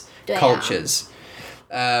Taiwanese cultures.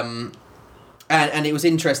 And it was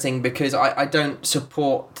interesting because I don't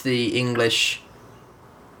support the English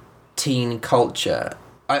teen culture.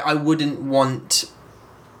 I wouldn't want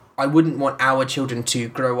our children to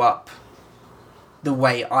grow up the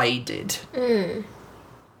way I did.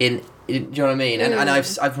 Do you know what I mean? And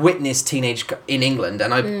I've witnessed teenage in England,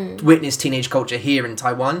 and I've witnessed teenage culture here in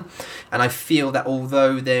Taiwan, and I feel that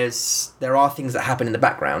although there are things that happen in the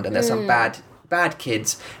background, and there's some bad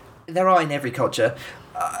kids, there are in every culture.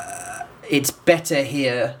 It's better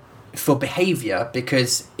here for behavior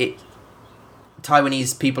because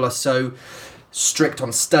Taiwanese people are so strict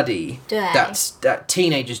on study that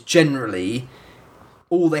teenagers generally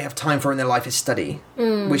all they have time for in their life is study,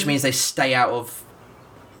 which means they stay out of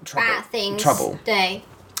trouble. 对。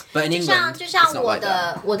But in England, 就像我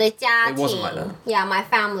的家庭 It wasn't like that. Yeah, my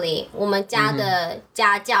family. 我们家的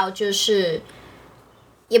家教就是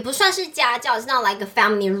也不算是家教 It's not like a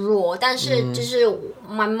family rule. 但是就是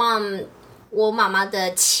my mom 我妈妈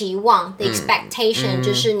的期望 the expectation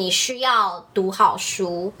就是你需要读好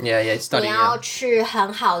书 study. 你要去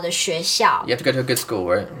很好的学校 You have to go to a good school,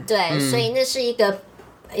 right? 对，所以那是一个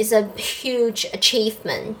It's a huge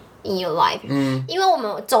achievement in your life，因为我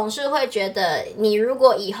们总是会觉得，你如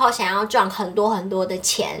果以后想要赚很多很多的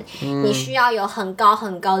钱，你需要有很高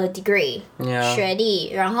很高的 degree 学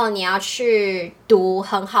历，然后你要去读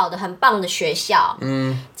很好的、很棒的学校，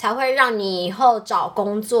才会让你以后找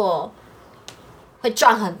工作会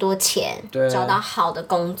赚很多钱，找到好的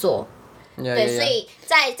工作。对，所以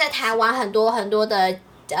在台湾很多很多的。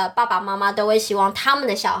爸爸妈妈都会希望他们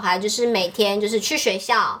的小孩就是每天就是去学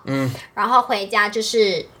校，然后回家就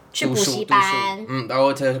是去补习班，然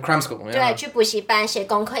后 to cram school， 对，去补习班写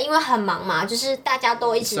功课，因为很忙嘛，就是大家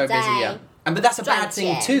都一直在 But that's a bad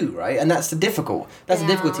thing too, right? And that's the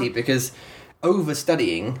difficulty because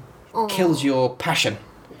overstudying kills your passion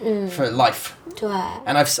for life. 对。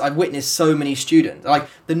And I've witnessed so many students, like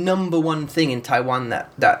the number one thing in Taiwan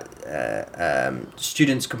that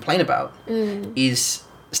students complain about is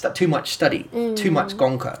too much study, too much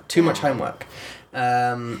功课 too much homework.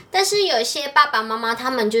 但是有些爸爸妈妈他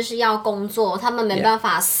们就是要工作，他们没办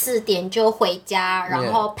法4点就回家，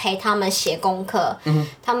然后陪他们写功课，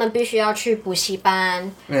他们必须要去补习班，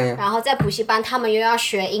然后在补习班他们又要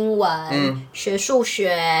学英文，学数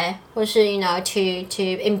学，或是 to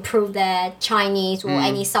improve their Chinese or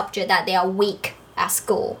any subject that they are weak at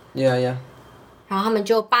school. Yeah. 然后他们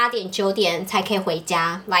就8点9点才可以回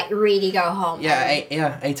家 ，like really go home. Yeah,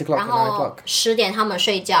 8 o'clock. 然后10点他们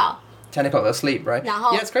睡觉。10 o'clock they'll sleep, right?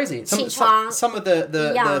 Yeah, it's crazy. Some of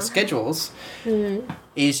the schedules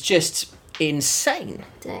is just insane.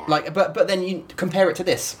 Like, but then you compare it to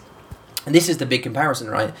this. And this is the big comparison,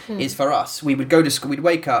 right? Is for us, we would go to school, we'd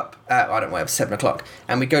wake up at, I don't know, 7 o'clock,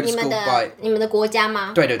 and we'd go to school by... 你们的国家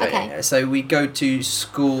吗？对。So we'd go to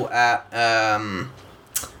school at,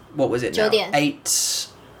 what was it now? 9点。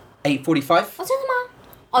8:45. 哦，真的吗？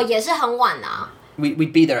哦，也是很晚啊。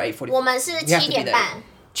We'd be there at 8:45. 我们是7点半。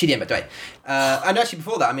7点半，对。And actually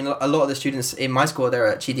before that, I mean, a lot of the students in my school, they're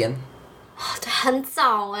at 7点。对，很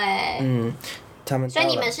早哎。他们所以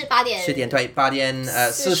你们是8点。10点，对，8点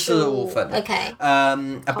45分。Okay.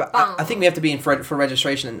 But I think we have to be in for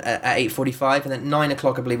registration at 8:45, and then 9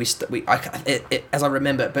 o'clock, I believe as I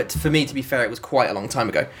remember. But for me, to be fair, it was quite a long time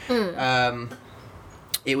ago.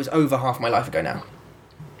 It was over half my life ago now.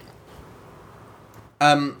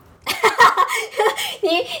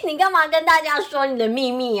 你干嘛跟大家说你的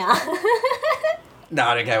秘密啊？ No,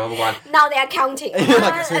 I don't care. We'll go on. Now they are counting.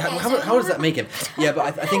 How does that make him? Yeah, but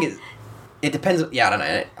I think it depends. Yeah, I don't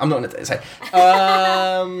know. I'm not going to say.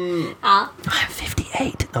 I'm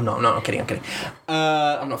 58. I'm not. I'm kidding.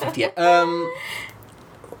 I'm not 58.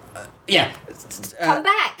 Yeah. Come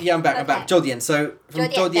back. Yeah, I'm back. 9点. So from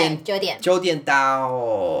 9点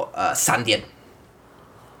到3点.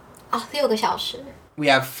 哦，6个小时。We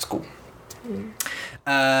have school.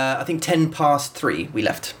 I think 3:10 we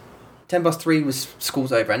left. 3:10 was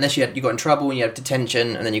school's over, unless you got in trouble and you had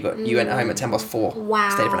detention, and then you went home at 4:10. Wow.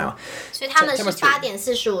 Stayed for an hour. 所以他们是8点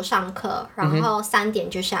45上课，然后3点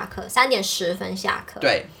就下课，3点10分下课。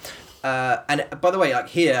对。And by the way, like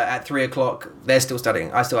here at 3 o'clock, they're still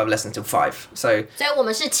studying. I still have lessons till 5. So 以我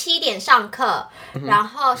们是7点上课，然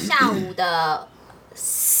后下午的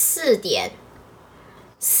4点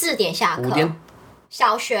下课。5点。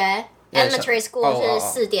小学 elementary school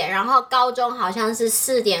是4点，然后高中好像是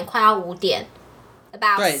4点，快要5点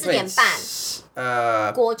，about 4点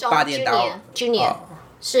半。国中 junior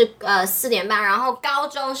是4点半，然后高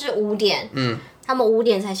中是5点。他们5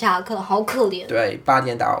点才下课，好可怜。对，8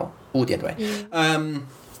点到5点对。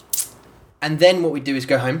And then what we do is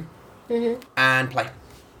go home and play.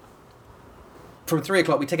 From 3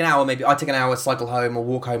 o'clock, we take an hour. Maybe I take an hour, cycle home or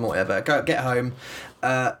walk home or whatever. Get home,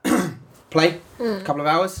 play a couple of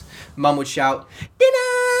hours. Mum would shout,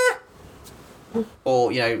 "Dinner!"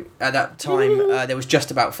 Or at that time there was just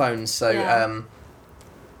about phones, so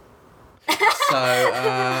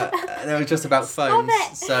there was just about phones.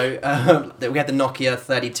 So we had the Nokia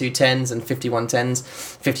 3210s and 5110s,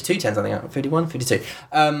 5210s I think, 51, 52.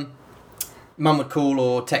 Mum would call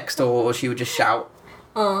or text or she would just shout,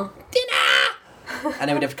 "Dinner!" And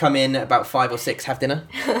then we'd have to come in at about 5 or 6, have dinner,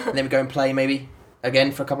 and then we'd go and play maybe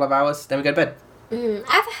again for a couple of hours, then we go to bed.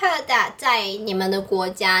 I've heard that 在你们的国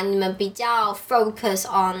家，你们比较 focus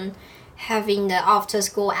on having the after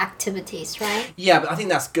school activities, right? Yeah, but I think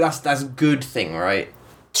that's a good thing, right?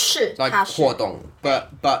 是 like 活动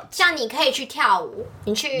but 像你可以去跳舞，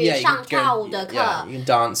你去上跳舞的课 you can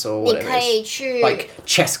dance or whatever. 你可以去 like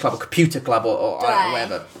chess club or computer club or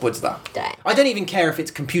whatever. What's that? 对 I don't even care if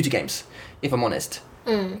it's computer games, if I'm honest.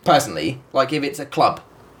 Personally, like if it's a club,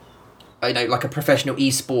 like a professional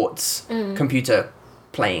esports computer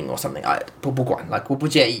playing or something, 不管 like 我不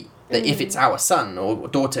介意 That if it's our son or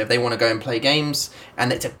daughter, if they want to go and play games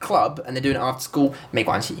and it's a club and they're doing it after school, 没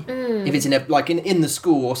关系. If it's in the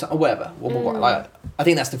school or whatever, I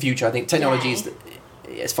think that's the future. I think technology is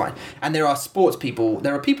it's fine. And there are sports people,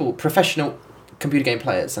 there are people, professional computer game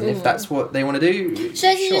players, and if that's what they want to do, 所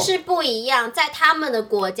以其实是不一样，在他们的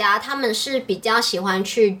国家，他们是比较喜欢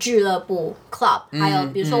去俱乐部 club，还有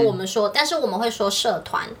比如说我们说，但是我们会说社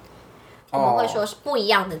团。我们会说是不一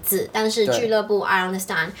样的字，但是俱乐部 I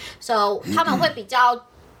understand， so 他们会比较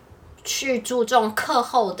去注重课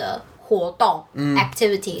后的活动、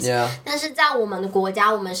activities， 但是在我们的国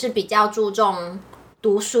家，我们是比较注重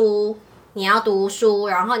读书，你要读书，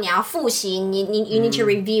然后你要复习，you need to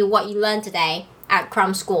review what you learned today at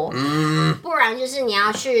cram school，不然就是你要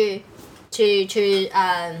去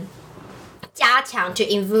加强 to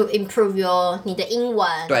improve your 你的英文，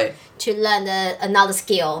对 ，to learn another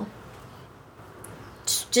skill。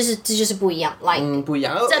这就是不一样 ，like 不一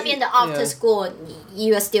样。这边的 after school,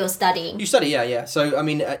 you are still studying. You study, yeah. So I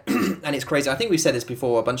mean, and it's crazy. I think we've said this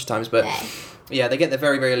before a bunch of times, but yeah, they get there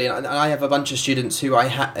very, very early. And I have a bunch of students who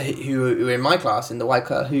who are in my class in the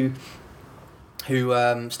Waika who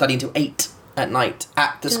study until 8 at night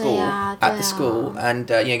at the school, and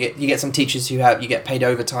you get some teachers who you get paid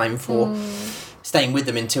overtime for staying with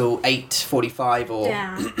them until 8:45 or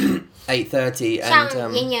 8:30. 像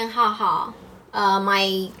妍妍浩浩。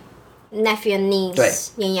my nephew and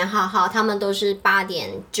niece 妍妍浩浩他们都是8点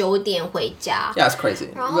9点回家 Yeah, it's crazy.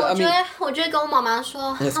 然后我就会跟我妈妈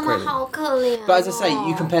说他们好可怜 But as I say,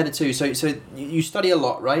 you compare the two, so you study a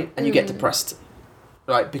lot, right? And you get depressed,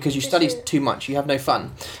 right? Because you study too much, you have no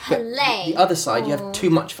fun. But 很累 the other side, you have too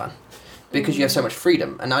much fun. Because you have so much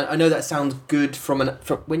freedom. And I know that sounds good from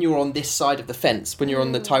when you're on this side of the fence, when you're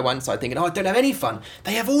on the Taiwan side thinking, I don't have any fun.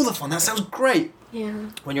 They have all the fun, that sounds great. Yeah.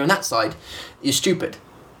 When you're on that side, you're stupid.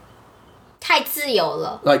 太自由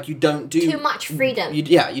了 Like you don't do too much freedom. You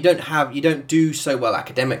don't do so well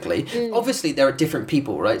academically. Obviously there are different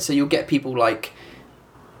people, right? So you'll get people like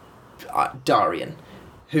Darian,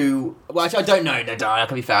 who actually I don't know Darian, I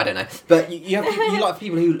can be fair, I don't know. But you like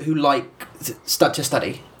people who like to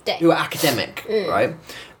study, who are academic, right?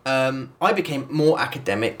 I became more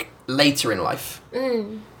academic later in life.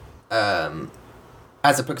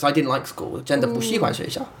 Because I didn't like school. 真的不喜欢学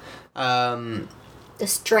校 The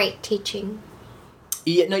straight teaching.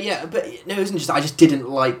 But it wasn't just I just didn't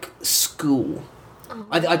like school.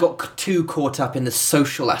 I got too caught up in the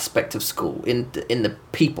social aspect of school, in the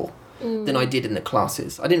people, than I did in the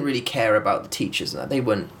classes. I didn't really care about the teachers and that. They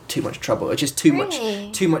weren't too much trouble. It was just too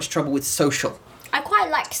much trouble with social. I quite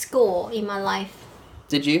liked school in my life.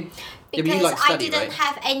 Did you? Because you like study, I didn't right?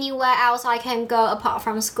 have anywhere else I can go apart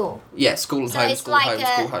from school. Yeah, school and home, school, home,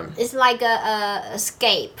 school, home. It's like a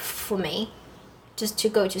escape for me, just to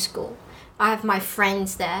go to school. I have my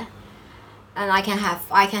friends there, and I can have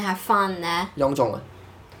fun there. 臃肿了。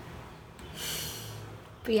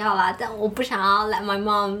不要啦，但我不想要 let my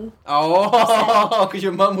mom. Oh, because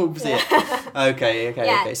your mum will see it. Okay.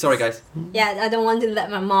 Sorry, guys. Yeah, I don't want to let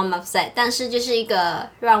my mom upset. 但是就是一个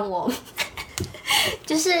让我，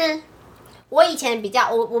就是我以前比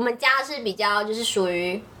较，我们家是比较就是属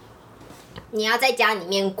于你要在家里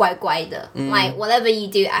面乖乖的，like whatever you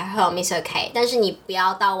do at home is okay， 但是你不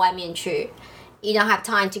要到外面去 ，you don't have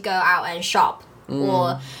time to go out and shop，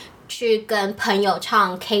我去跟朋友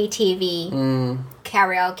唱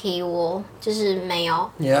KTV，karaoke 我就是没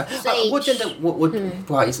有。Yeah， 所以我真的我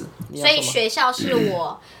不好意思。所以学校是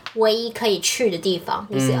我唯一可以去的地方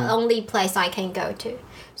，It's the only place I can go to。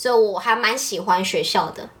所以我还蛮喜欢学校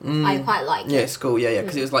的，I quite like it. Yeah, school, yeah,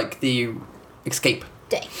 because it was like the escape.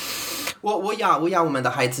 对。我要我们的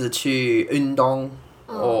孩子去运动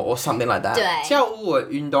，or something like that. 对。跳舞、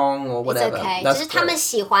运动 or whatever. It's okay. 就是他们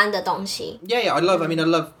喜欢的东西。Yeah, I love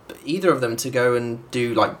either of them to go and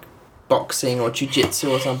do like boxing or jiu-jitsu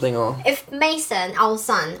or something or. If Mason, our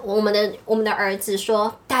son, 我们的儿子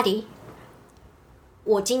说 ，Daddy，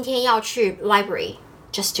 我今天要去 library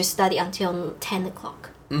just to study until 10 o'clock.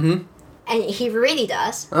 And he really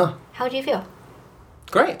does. How do you feel?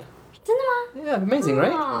 Great. 真的吗 Yeah, amazing,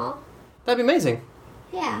 right? That'd be amazing.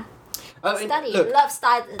 Yeah. Study. Look, love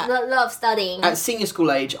studying. At senior school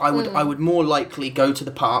age, I would more likely go to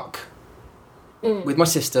the park with my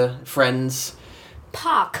sister, friends.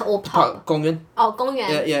 Park or pub? 公园. Oh, 公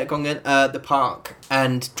园. Yeah, 公园. The park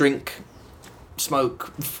and drink,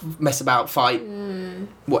 smoke, mess about, fight.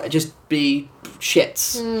 Just be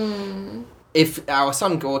shits. If our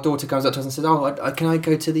son or daughter comes up to us and says, "Oh, can I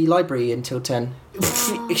go to the library until 10?"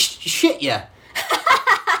 Shit, yeah.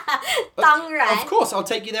 当然 Of course, I'll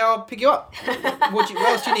take you there. I'll pick you up. What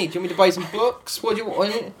else do you need? Do you want me to buy some books? What do you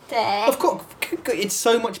want? 对 Of course, it's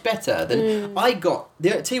so much better than I got.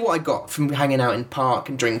 Tell you what I got from hanging out in park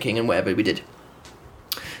and drinking and whatever we did.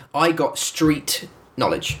 I got street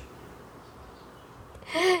knowledge.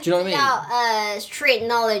 Do you know what I mean? Street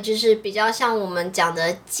knowledge 就是比较像我们讲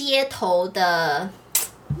的街头的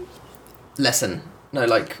lesson. No,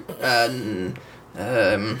 like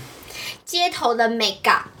街头的 make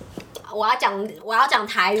up。我要讲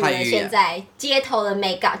台语了。现在街头的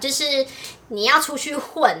make up 就是你要出去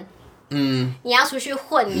混，你要出去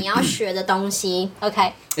混，你要学的东西。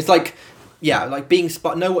Okay. It's like. Yeah, like being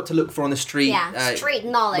know what to look for on the street. Yeah, street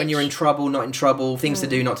knowledge. When you're in trouble, not in trouble, things to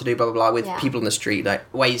do, not to do, blah, blah, blah, with people on the street, like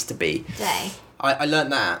ways to be. 对 I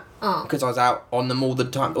learned that because I was out on them all the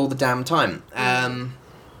damn time.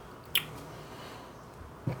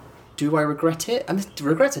 Do I regret it? I mean,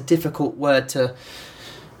 regret's a difficult word to...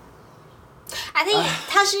 I think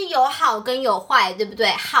它是有好跟有坏，对不对？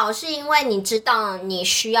好是因为你知道你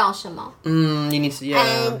需要什么。you need to,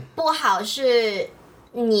 yeah. 不好是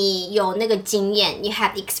你有那个经验，你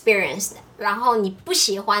have experience， 然后你不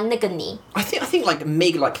喜欢那个你。I think like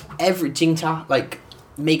every 警察 like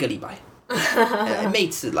每个礼拜。每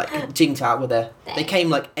次 like 警察 were there. They came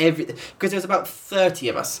like because there was about 30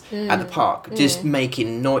 of us at the park just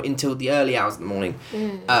making noise until the early hours of the morning,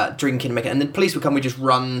 drinking, making, and then police would come. We just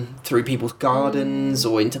run through people's gardens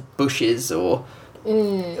or into bushes, or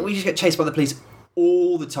we just get chased by the police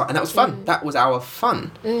all the time, and that was fun. That was our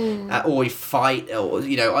fun. Or we fight, or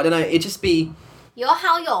I don't know. It just be 有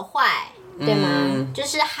好有坏，对吗？就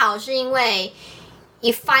是好是因为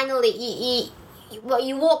you finally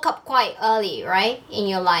you woke up quite early, right, in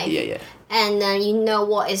your life. Yeah. And then you know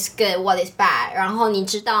what is good, what is bad. 然后你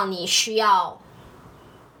知道你需要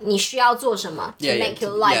做什么 to make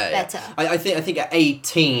your life better. I think at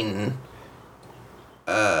 18,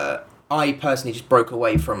 I personally just broke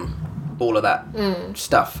away from all of that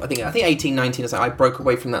stuff. I think 18, 19 or something, I broke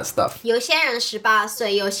away from that stuff. 有些人18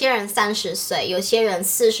岁，有些人30岁，有些人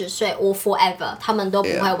40岁 or forever， 他们都不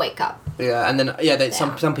会 wake up. Yeah, and then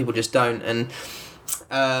some people just don't, and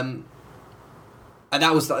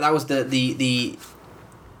that was the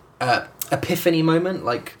epiphany moment,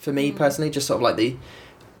 like for me personally, just sort of like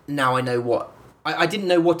now I know what I didn't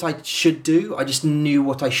know what I should do, I just knew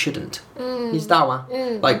what I shouldn't.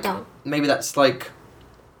 Like maybe that's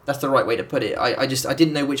the right way to put it. I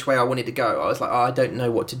didn't know which way I wanted to go. I was like, I don't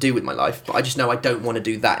know what to do with my life, but I just know I don't want to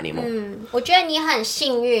do that anymore. 我觉得你很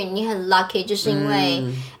幸运，你很 lucky， 就是因为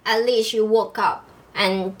at least you woke up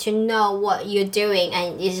and to know what you're doing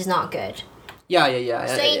and this is not good. Yeah.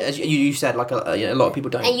 As you said, like a lot of people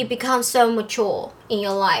don't. And you become so mature in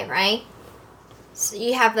your life, right? So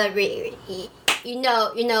you have you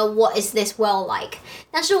know what is this world like.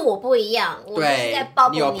 但是我不一样，我是在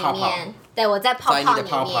bubble 里面。对，我在泡泡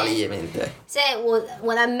里面。所以我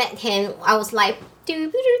when I met him, I was like,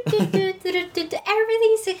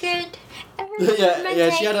 everything's so good. Yeah.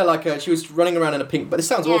 She had she was running around in a pink. But this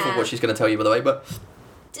sounds awful what she's going to tell you, by the way. But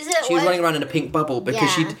she was running around in a pink bubble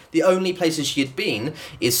because the only places she had been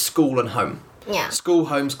is school and home. Yeah. School,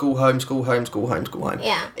 home, school, home, school, home, school, home, school, home.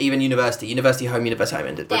 Yeah. Even university, home, university, home.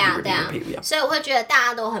 And repeat. 所以我会觉得大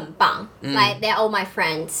家都很棒。Like they're all my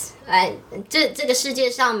friends. 这个世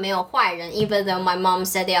界上没有坏人 even though my mom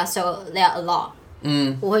said they are a lot.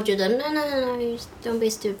 我会觉得 no, don't be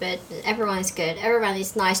stupid. Everyone is good. Everyone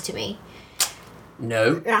is nice to me.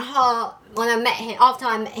 No. 然后 when I met him, after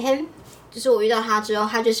I met him, 就是我遇到他之后，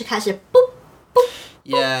他就是开始 boop boop.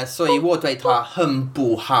 Yeah, 所以我对他很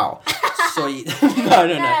不好。所以 no.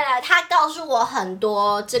 他告诉我很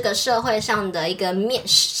多这个社会上的一个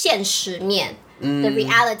现实面。The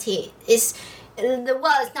reality is the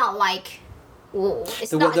world is not like the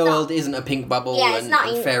world isn't a pink bubble and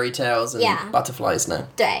fairy tales and butterflies. No.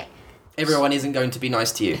 对。Everyone isn't going to be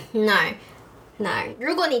nice to you. No.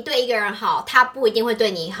 如果你对一个人好，他不一定会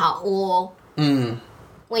对你好。Or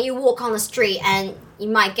when you walk on the street and you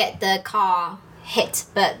might get the car hit,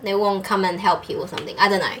 but they won't come and help you or something. I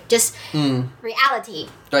don't know. Just reality.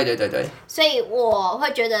 对。所以我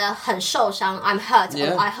会觉得很受伤。I'm hurt.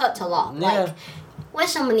 I hurt a lot. Like, 为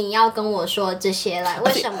什么你要跟我说这些？ Like,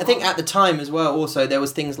 为什么？ I think at the time as well, also, there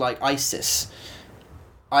was things like ISIS.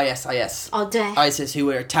 Oh, 对。 ISIS, who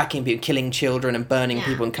were attacking people, killing children and burning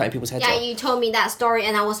people and cutting people's heads off. Yeah, you told me that story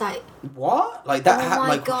and I was like... What? Like that happened? Oh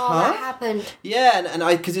my God, that happened. Yeah, and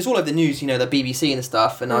because it's all over the news, the BBC and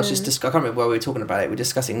stuff, and I was just, I can't remember where we were talking about it, we were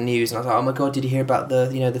discussing news, and I was like, oh my God, did you hear about the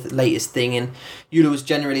latest thing? And Eula was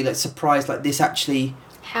generally like surprised, like this actually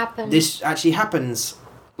happens.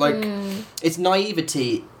 Like, it's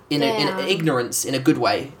naivety in ignorance in a good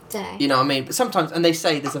way. You know what I mean? But sometimes, and they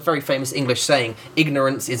say, there's a very famous English saying,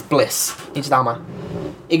 ignorance is bliss.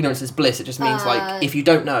 Ignorance is bliss. It just means like, if you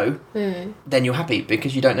don't know, then you're happy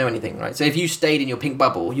because you don't know anything, right? So if you stayed in your pink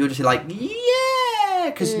bubble, you're just like, yeah,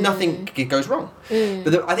 because nothing goes wrong.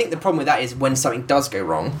 But I think the problem with that is when something does go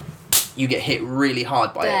wrong, you get hit really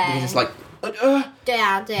hard by it because it's like,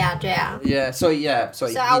 yeah. So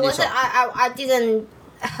I didn't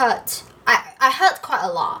hurt. I hurt quite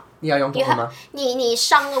a lot. Yeah, 用中文吗？你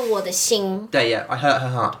伤了我的心。对 ，I hurt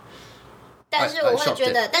her heart. 但是我会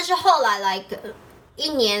觉得，但是后来like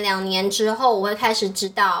 1年2年之后，我会开始知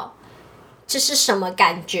道这是什么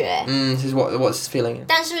感觉。This is what's feeling.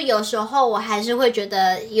 但是有时候我还是会觉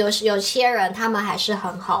得有些人他们还是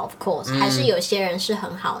很好 ，of course，还是有些人是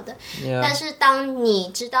很好的。但是当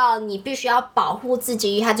你知道你必须要保护自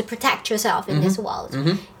己 ，you have to protect yourself in this world。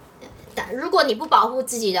但如果你不保护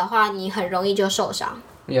自己的话，你很容易就受伤。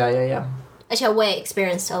Yeah. 而且我也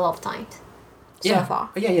experienced a lot of times so far.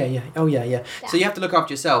 Yeah. Oh, yeah. So you have to look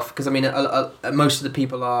after yourself because, I mean, most of the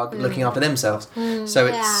people are looking after themselves. So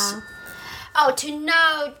it's... Oh, to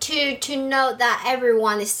know that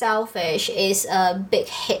everyone is selfish is a big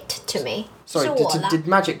hit to me. Sorry, did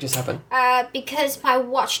magic just happen? Because my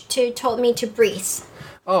watch told me to breathe.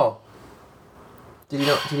 Oh. Did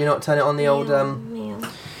you not turn it on the old...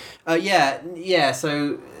 Yeah,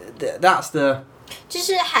 so that's the... 就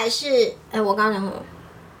是还是我刚刚讲什么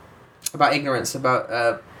about ignorance, about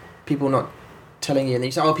people not telling you, and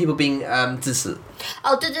you say, people being 自私。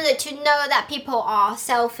哦，对 to know that people are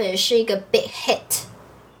selfish 是一个 big hit.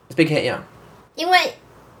 It's a big hit, yeah. 因为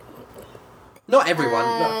not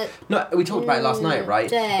everyone. Not we talked about it last night, right?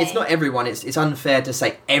 对 It's not everyone. It's unfair to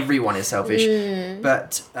say everyone is selfish,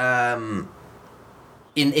 but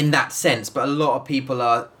in that sense, but a lot of people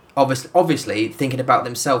are obviously thinking about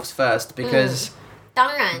themselves first because.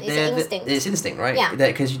 当然 it's instinct. It's instinct, right? Yeah.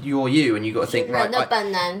 Because you're you and you got to think, right,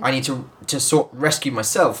 I need to rescue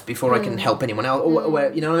myself before I can help anyone else. Or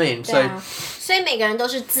you know what I mean? So 所以每个人都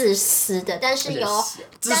是自私的，但是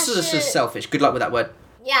自私是 selfish. Good luck with that word.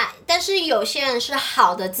 Yeah, 但是有些人是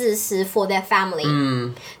好的自私 for their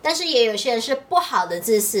family. 但是也有些人是不好的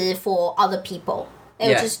自私 for other people.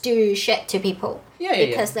 They will just do shit to people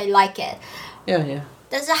because they like it. Yeah.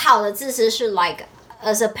 但是好的自私是 like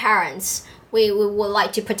as a parents, we would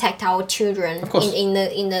like to protect our children in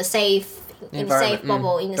the safe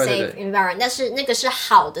bubble, in the safe environment. 但是那个是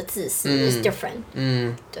好的自私 is different.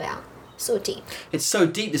 对啊。So deep. It's so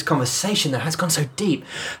deep. This conversation that has gone so deep.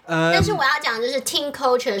 但是我要讲的就是 team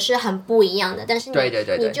culture 是很不一样的，但是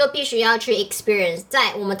你就必须要去 experience。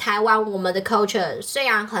在我们台湾，我们的 culture 虽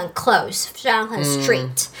然很 close， 虽然很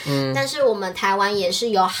strict，但是我们台湾也是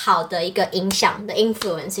有好的一个影响的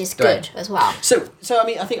influence is good as well. So I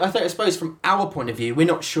mean, I suppose from our point of view, we're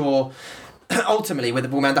not sure. Ultimately, with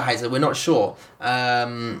the Womandahaiser, we're not sure.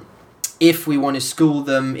 If we want to school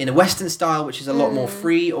them in a Western style, which is a lot more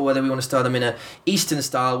free, or whether we want to style them in a Eastern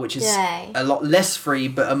style, which is a lot less free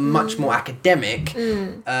but a much more academic,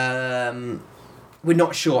 we're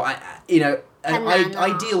not sure. An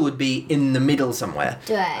ideal would be in the middle somewhere,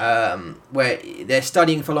 where they're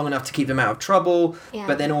studying for long enough to keep them out of trouble,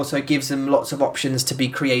 but then also gives them lots of options to be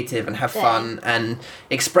creative and have fun and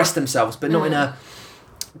express themselves, but not in a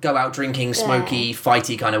go out drinking, smoky,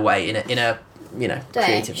 fighty kind of way. In a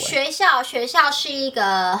creative way. 学校是一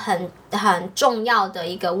个很重要的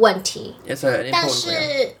一个问题，但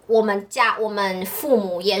是我们父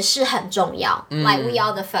母也是很重要。Like we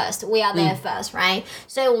are the first, we are their first, right?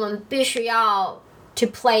 所以我们必须要 to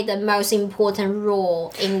play the most important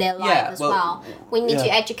role in their life as well. We need to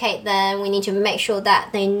educate them. We need to make sure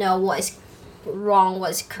that they know what is wrong,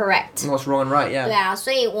 what's correct. What's wrong and right, yeah. 对啊，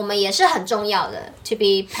所以我们也是很重要的 to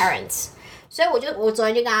be parents. 所以我昨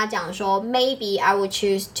天就跟他讲说 maybe I would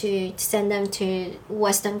choose to send them to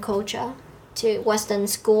Western culture, to Western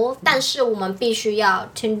school. 但是我们必须要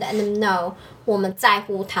to let them know 我们在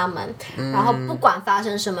乎他们，然后不管发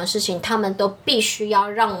生什么事情，他们都必须要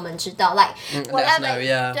让我们知道 like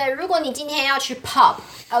whatever. 对，如果你今天要去 pub,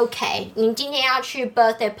 okay. 你今天要去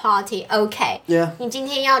birthday party, okay. 你今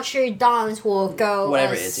天要去 dance or go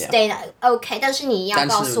whatever it is, stay, okay. 但是你要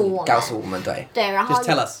告诉我们，对，然后 just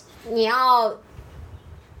tell us. 你要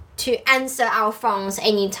to answer our phones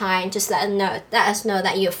anytime, just let us know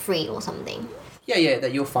that you're free or something. Yeah,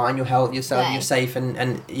 that you're fine, you're healthy, you're safe,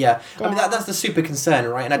 and yeah. I mean that's the super concern,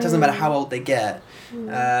 right? And it doesn't matter how old they get.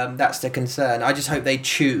 That's the concern. I just hope they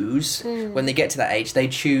choose when they get to that age. They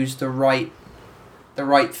choose the right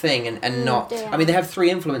thing and not. I mean, they have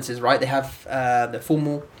 3 influences, right? They have the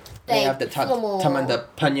formal. They have 他们的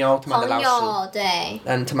朋友，他们的老师，对，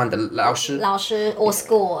 and 他们的老师or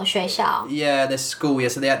school 学校。Yeah, there's school. Yeah,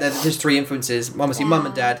 so there's three influences. Obviously, mum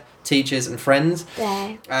and dad, teachers and friends.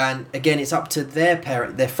 对。 And again, it's up to their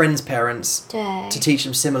friends' parents 对 to teach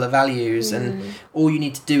them similar values. And all you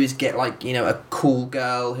need to do is get like a cool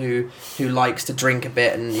girl who likes to drink a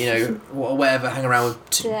bit and whatever, hang around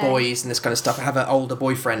with boys and this kind of stuff. Have an older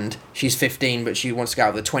boyfriend. She's 15, but she wants to go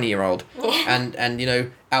out with a 20-year-old. And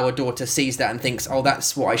our daughter sees that and thinks, oh,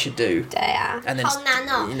 that's what I should do. 对啊， And then, 好难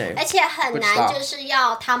哦，而且很难，就是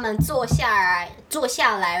要他们坐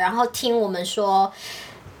下来，然后听我们说。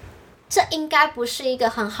这应该不是一个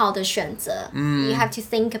很好的选择。You have to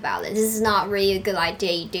think about it. This is not really a good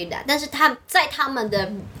idea. You do that. 但是在他们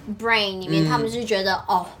的 brain 里面，他们是觉得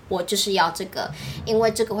我就是要这个，因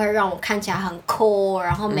为这个会让我看起来很 cool，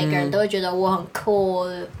 然后每个人都会觉得我很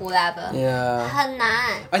cool, whatever. Yeah. 很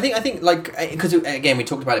难。I think like because again we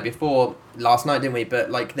talked about it before last night, didn't we? But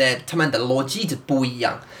like 他们的逻辑就不一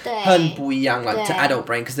样，很不一样 like to adult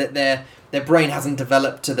brain because their brain hasn't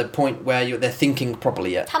developed to the point where they're thinking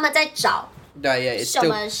properly yet. 他们在找 it's 什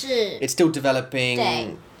么是 it's still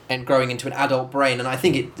developing and growing into an adult brain, and I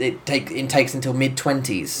think it takes until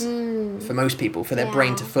mid-20s for most people for their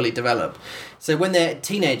brain to fully develop. So when they're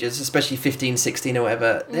teenagers, especially 15, 16 or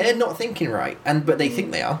whatever, they're not thinking right, but they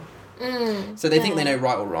think they are. So they think they know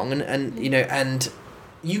right or wrong, and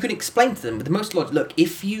you can explain to them with the most logic. Look,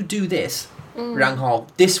 if you do this, 然后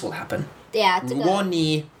this will happen. 对啊，这个。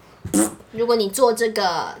如果你做这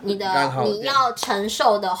个，你要承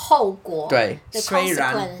受的后果，对， the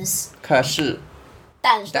consequence， 可是，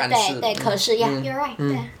但是对，可是 yeah you're right，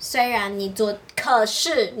 对，虽然你做，可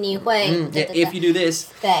是你会，if you do this，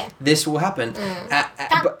 对 ，this will happen，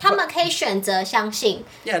他们可以选择相信，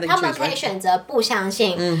他们可以选择不相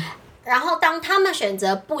信，然后当他们选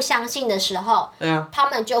择不相信的时候，他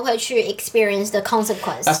们就会去 experience the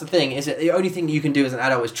consequence。 That's the thing, is that the only thing you can do as an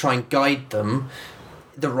adult is try and guide them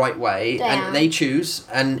the right way, and they choose,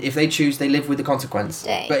 and if they choose, they live with the consequence.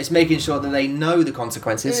 But it's making sure that they know the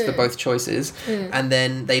consequences for both choices, and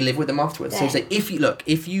then they live with them afterwards. So say, if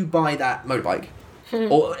you buy that motorbike,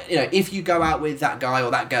 or if you go out with that guy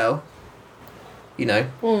or that girl,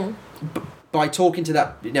 by talking to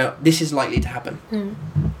that, this is likely to happen.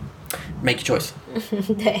 Make a choice.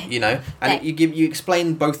 And you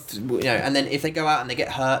explain both, and then if they go out and they get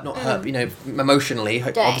hurt, not hurt, emotionally,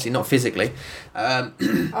 obviously not physically.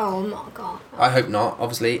 Oh my god. I hope not,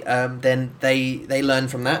 obviously. Then they learn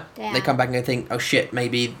from that. They come back and they think, oh shit,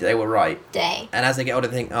 maybe they were right. And as they get older,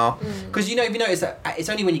 they think, because if you notice that it's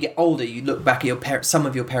only when you get older you look back at some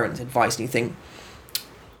of your parents' advice and you think,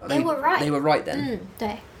 they were right. They were right then.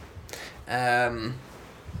 对。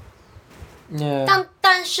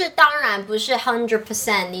但是当然不是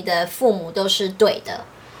 100% 你的父母都是对的。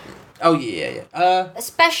Oh yeah.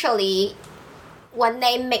 Especially when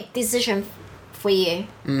they make decision for you.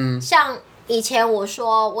 像以前我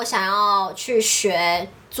说我想要去学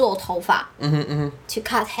做头发 to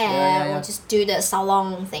cut hair or just do the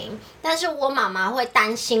salon thing. 但是我妈妈会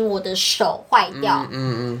担心我的手坏掉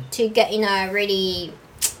to get really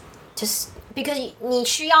just because 你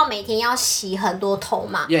需要每天要洗很多头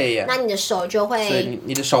嘛，那你的手就会，所以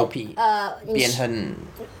你的手皮变很，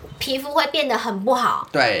皮肤会变得很不好，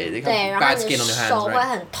对，然后你的手会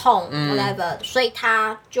很痛 whatever， 所以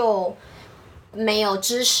他就没有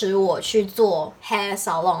支持我去做 hair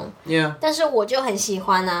salon， 但是我就很喜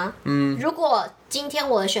欢啊，如果今天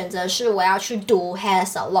我的选择是我要去读 hair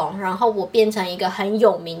salon， 然后我变成一个很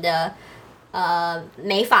有名的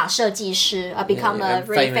美发设计师 become a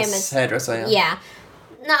very famous hairdresser. Yeah.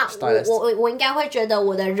 那我应该会觉得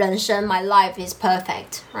我的人生 my life is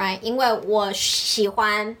perfect, right? 因为我喜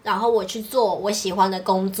欢，然后我去做我喜欢的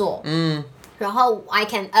工作，然后 I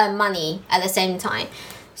can earn money at the same time.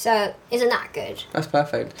 So isn't that good? That's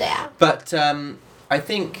perfect. 对啊。But I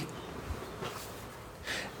think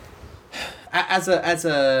as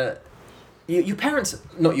a your parents,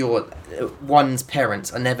 not your one's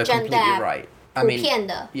parents, are never completely right. I mean,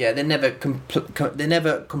 yeah, they're never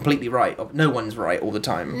completely right. No one's right all the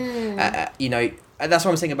time. That's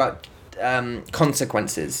what I'm saying about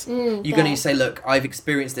consequences. You're going to say, look, I've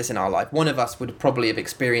experienced this in our life. One of us would probably have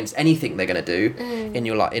experienced anything they're going to do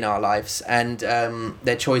in our lives, and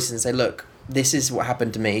their choices, and say, look, this is what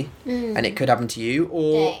happened to me, and it could happen to you,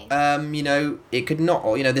 or it could not,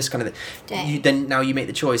 or this kind of thing. Then now you make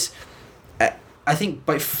the choice. I think,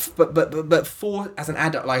 but as an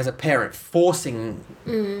adult, like as a parent, forcing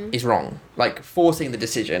is wrong. Like forcing the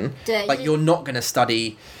decision. Like you're not going to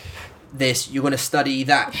study this. You're going to study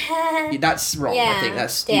that. That's wrong. I think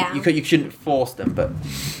that's you shouldn't force them.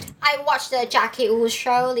 I watched the Jackie Wu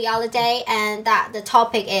show the other day, and that the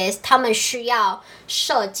topic is 他们需要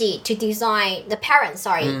设计 to design the parents.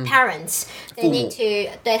 Parents they need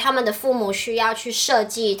to 对他们的父母需要去设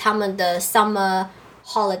计他们的 summer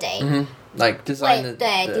holiday. Like design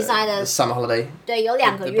design the summer holiday. 对，有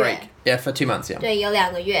2个月。Yeah, for 2 months. Yeah. 对，有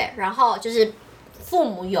2个月，然后就是父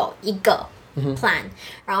母有一个 plan，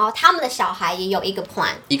然后他们的小孩也有一个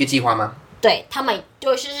plan。一个计划吗？对，他们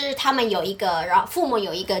就是他们有一个，然后父母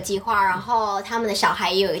有一个计划，然后他们的小孩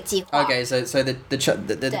也有一个计划。Okay, so the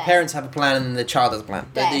parents have a plan and the child has a plan.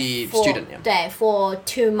 The student, yeah. 对 for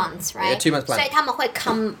 2 months, right? Yeah, 2 months plan. 所以他们会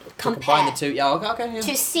compare combine the two. Yeah, okay, yeah.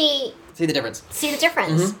 to see the difference. See the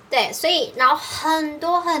difference. 对，所以然后很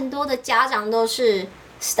多的家长都是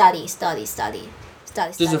study.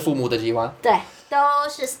 这是父母的计划。对。都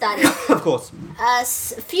是 study. Of course.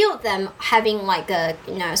 Few of them having like a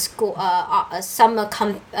school summer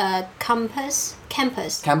campus.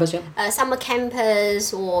 Campus, yeah. Summer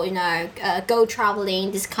campus or go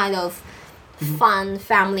traveling, this kind of fun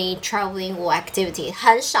family traveling or activity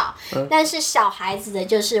很少，但是小孩子的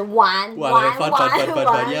就是玩，然后他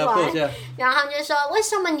们就说为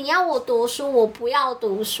什么你要我读书，我不要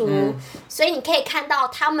读书，所以你可以看到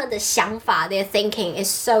他们的想法 their thinking is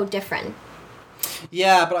so different.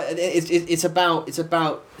 Yeah, but it's about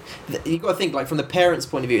you got to think like from the parents'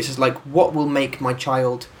 point of view. It's just like what will make my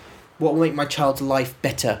child's life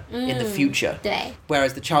better in the future. 对。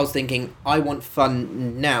Whereas the child's thinking, I want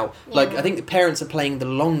fun now. Like I think the parents are playing the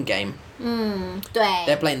long game. 对。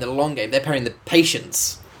They're playing the long game. They're playing the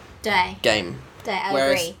patience. 对。 Game. 对 I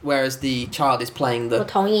agree. Whereas the child is playing the. 我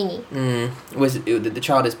同意你。The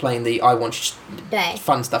child is playing the I want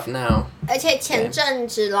fun stuff now. 而且前阵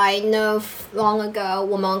子 like no long ago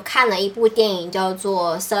我们看了一部电影叫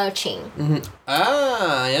做 Searching.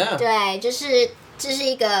 Yeah. 对，这是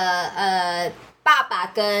一个爸爸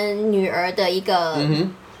跟女儿的一个。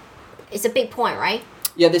It's a big point, right?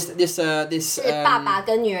 Yeah, this 是爸爸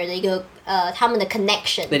跟女儿的一个他们的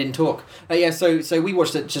connection. They didn't talk. Yeah, so we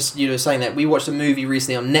watched it. Just saying that we watched a movie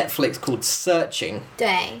recently on Netflix called Searching.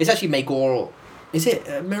 对。It's actually 美国 Is it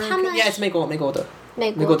American? Yeah, it's 美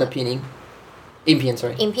国的片影片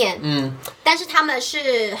sorry. 影片。但是他们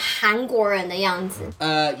是韩国人的样子。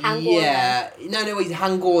韩国人。Yeah, no,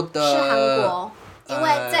 韩国的。是韩国。因为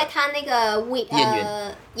在他那个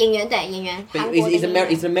演员对演员。韩国的演员。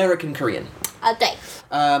He's an American Korean. 对。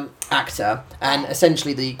Actor and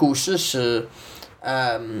essentially the 故事是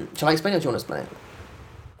shall I explain it or do you want to explain it?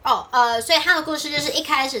 所以他的故事就是一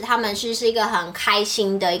开始他们是一个很开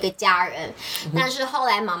心的一个家人，但是后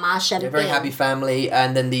来妈妈生病。They're a very happy family,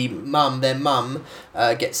 and then their mum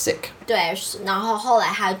gets sick. 对，然后后来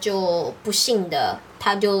他就不幸的，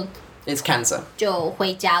他就 It's cancer. 就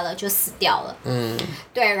回家了，就死掉了。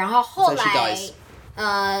对，然后后来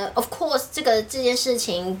of course 这件事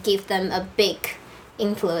情 give them a big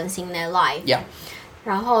influence in their life. Yeah.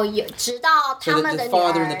 然后直到他们的 the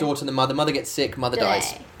father and the daughter and the mother gets sick, mother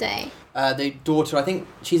dies. 对。The daughter, I think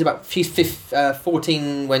she's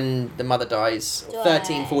 14 when the mother dies.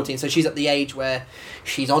 13, 14. So she's at the age where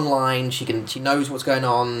she's online. She knows what's going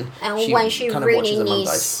on. And when she kind of really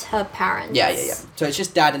needs her parents. Yeah. So it's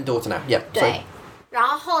just dad and daughter now. Yeah. 对。然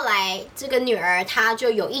后后来这个女儿她就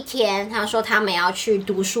有一天她说他们要去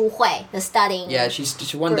读书会 the studying. Yeah, she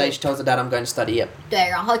one day she tells her dad I'm going to study. Yeah. 对，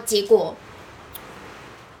然后结果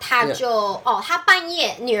她就她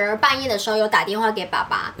女儿半夜的时候有打电话给爸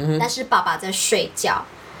爸，但是爸爸在睡觉。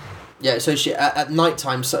Yeah, so she at night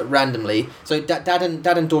time randomly. So dad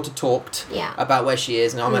and daughter talked about where she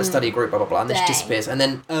is and I'm at study group blah blah blah, and then she disappears. And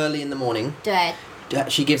then early in the morning. 对。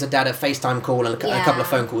She gives her dad a FaceTime call and a couple of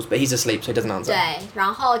phone calls, but he's asleep, so he doesn't answer. 对，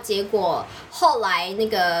然后结果后来那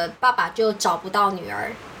个爸爸就找不到女儿。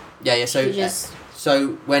Yeah. So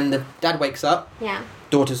when the dad wakes up,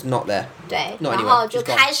 daughter's not there. 对，然后就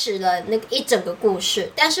开始了那个一整个故事。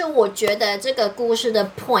但是我觉得这个故事的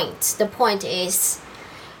the point is,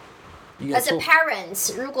 as a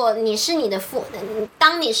parent, 如果你是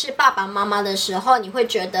当你是爸爸妈妈的时候，你会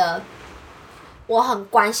觉得我很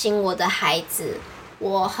关心我的孩子。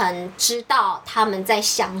我很知道他们在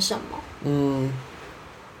想什么，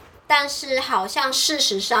但是好像事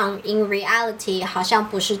实上 in reality 好像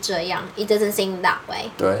不是这样 it doesn't seem that way.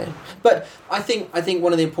 对 But I think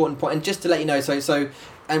one of the important points, and just to let you know, so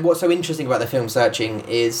and what's so interesting about the film Searching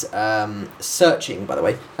is Searching, by the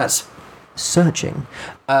way, that's Searching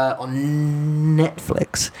on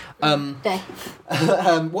Netflix.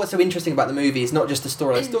 What's so interesting about the movie is not just the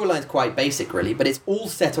storyline. The storyline is quite basic, really, but it's all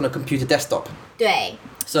set on a computer desktop. 对。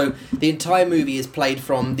So the entire movie is played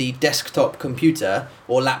from the desktop computer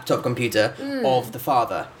or laptop computer of the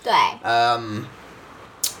father. 对。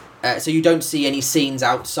so you don't see any scenes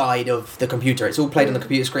outside of the computer. It's all played on the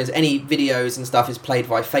computer screens. Any videos and stuff is played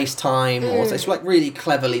by FaceTime, or so it's like really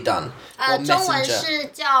cleverly done. Or Messenger. 中文是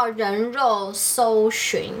叫人肉搜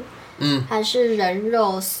寻，还是人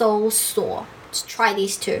肉搜索 ？Try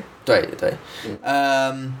these two. 对。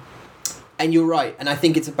And you're right, and I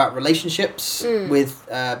think it's about relationships with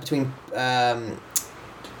between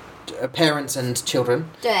parents and children.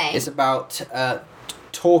 对。It's about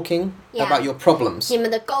talking about your problems. 你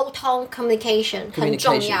们的沟通 communication 很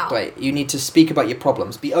重要。对 you need to speak about your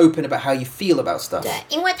problems. Be open about how you feel about stuff. 对，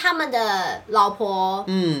因为他们的老婆，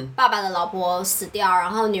爸爸的老婆死掉，然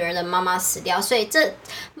后女儿的妈妈死掉，所以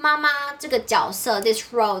妈妈这个角色 this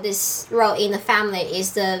role in the family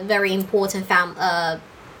is the very important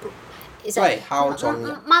对，好重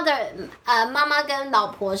要。妈妈跟老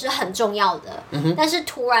婆是很重要的，但是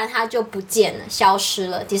突然她就不见了，消失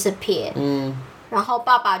了 disappear。然后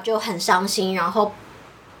爸爸就很伤心，然后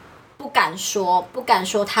不敢说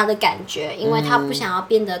他的感觉，因为他不想要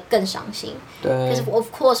变得更伤心。Because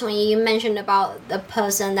of course, when you mentioned about the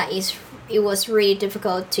person that it was really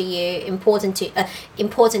difficult to you, important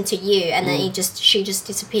to you, and then she just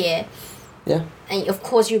disappeared. Yeah. And of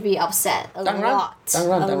course, you'd be upset a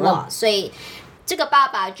lot. 所以这个爸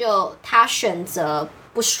爸他选择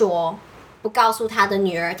不说。不告诉他的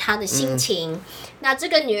女儿他的心情，那这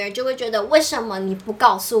个女儿就会觉得为什么你不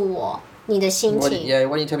告诉我你的心情 why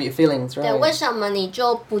don't you tell me your feelings, right? 对，为什么你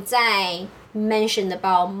就不再 mention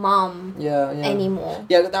about mom anymore?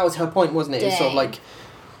 Yeah, that was her point, wasn't it? It's sort of like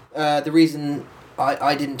the reason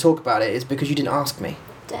I didn't talk about it is because you didn't ask me.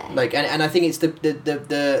 对 Like and I think it's the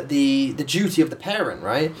duty of the parent,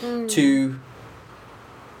 right? To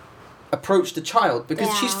approach the child because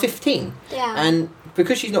she's 15 and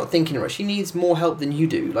because she's not thinking right, she needs more help than you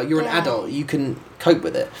do. Like you're an adult, you can cope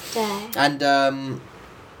with it. And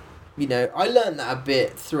you know, I learned that a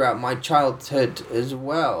bit throughout my childhood as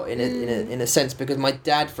well, in a sense, because my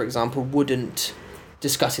dad, for example, wouldn't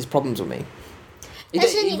discuss his problems with me. He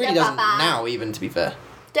really doesn't now, even, to be fair.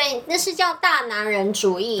 对，那是叫大男人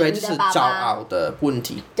主义。对，这是骄傲的问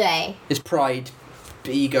题。对。His pride.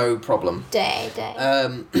 Ego problem. 对。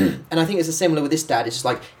And I think it's similar with this dad. It's just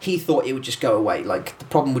like he thought it would just go away. Like the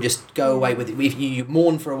problem would just go away with it. If you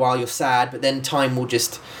mourn for a while, you're sad, but then time will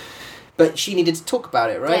just. But she needed to talk about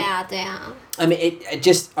it, right? 对啊。I mean, it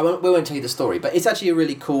just. We won't tell you the story, but it's actually a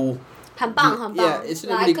really cool. 很棒。Yeah, it's a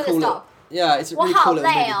really cool. Yeah, it's a really cool little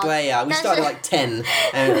movie. 对呀 we started at like 10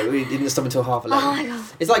 and we didn't stop until half 11. Oh my god.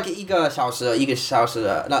 It's like 1个小时1个小时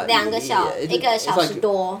2个小时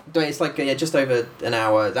多。对 it's like just over an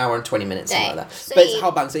hour and 20 minutes, something like that. But it's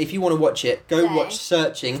好棒 so if you want to watch it, go watch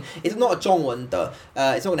Searching. It's not a 中文的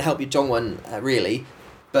it's not going to help you 中文 really,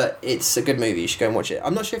 but it's a good movie. You should go and watch it.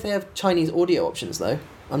 I'm not sure if they have Chinese audio options though.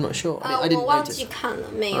 I'm not sure. I didn't 我忘记看了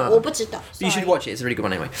没有，我不知道。You should watch it. It's a really good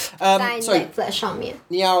one anyway. 在 Netflix 上面。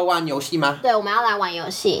你要玩游戏吗？对，我们要来玩游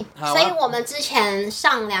戏。所以我们之前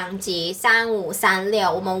上2集35、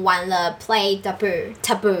36，我们玩了 Play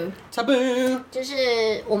Taboo， 就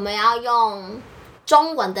是我们要用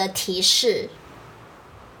中文的提示，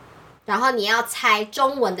然后你要猜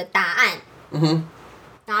中文的答案。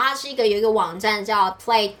然后它是有一个网站叫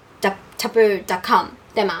playtaboo.com。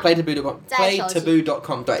对吗 ？playtaboo.com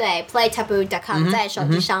对 playtaboo.com 在手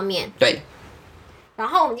机上面。对。然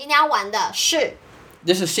后我们今天要玩的是，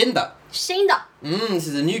这是新的。This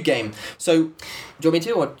is a new game. So, do you want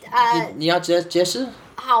me to? 你要解释？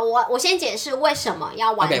好，我先解释为什么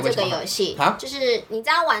要玩这个游戏。就是你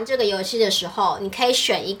在玩这个游戏的时候，你可以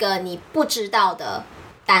选一个你不知道的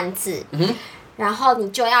单字，然后你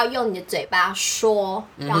就要用你的嘴巴说，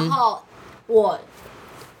然后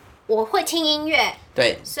我会听音乐，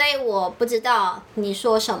对，所以我不知道你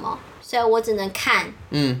说什么，所以我只能看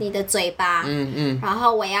你的嘴巴，然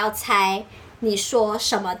后我要猜你说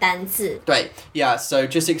什么单字。对 ，Yeah. So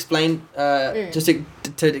just explain, just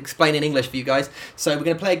to explain in English for you guys. So we're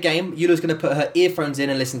going to play a game. Yula's going to put her earphones in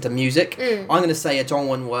and listen to music. I'm going to say a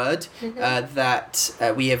Zhongwen word that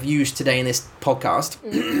we have used today in this podcast.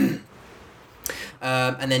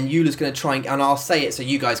 And then Yula's going to try and I'll say it so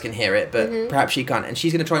you guys can hear it, but perhaps she can't. And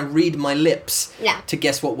she's going to try and read my lips to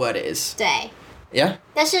guess what word it is. 对。Yeah?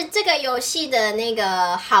 但是这个游戏的那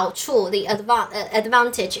个好处 the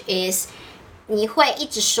advantage is 你会一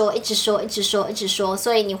直说，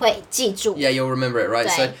所以你会记住。Yeah, you'll remember it, right?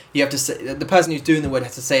 So you have to say, the person who's doing the word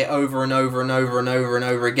has to say it over and over and over and over and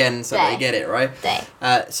over again so they get it, right? 对。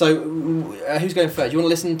So who's going first? Do you want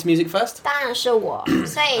to listen to music first? 当然是我。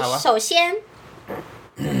所以首先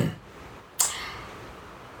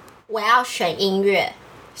我要选音乐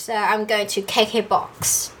So I'm going to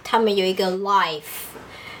KKBOX 他们有一个 Live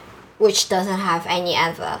which doesn't have any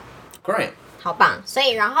Great. 好棒。所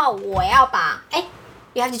以然后我要把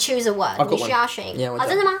you have to choose a word. 你需要选一个。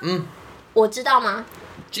真的吗？我知道吗？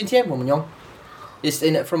今天我们用 It's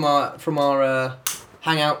in it from our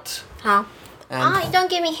hangout. 好。you don't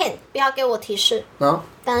give me hint. 不要给我提示。No.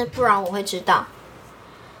 但是不然我会知道。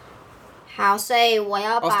好，所以我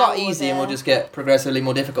要把 I'll start easy and we'll just get progressively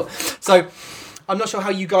more difficult. So, I'm not sure how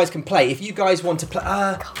you guys can play. If you guys want to play,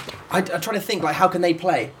 I'm trying to think like how can they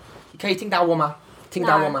play. 可以听到我吗？听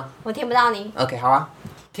到我吗？我听不到你。Okay, 好啊。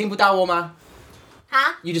听不到我吗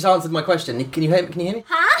？You just answered my question. Can you hear me?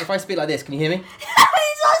 If I speak like this, can you hear me? 你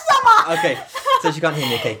说什么 Okay, so she can't hear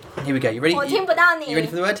me. Okay, here we go. You ready? 我听不到你。You ready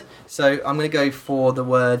for the word? So I'm going to go for the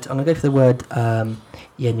word.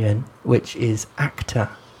 Yan Yuan, which is actor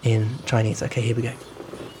in Chinese. Okay, here we go.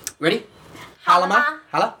 Ready? 好了吗？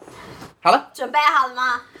好了？好了？准备好了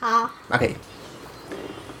吗？好。Okay.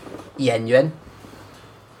 演员。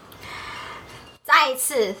再一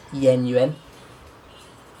次。演员。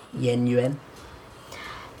演员。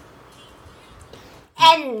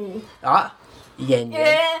N 啊，演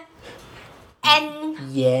员。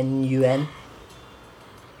N 演员。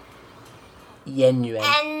演员。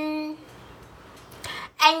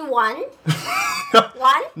N1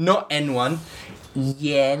 one Not N1.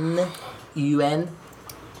 演员。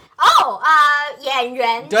哦，演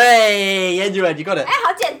员。对，演员 you got it.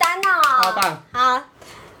 好简单哦。好棒。好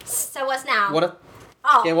 ，So what's now? 我的。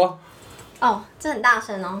哦。给我。哦，这很大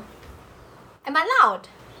声哦。Am I loud?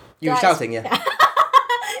 You're shouting, yeah.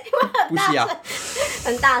 不是啊。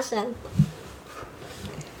很大声。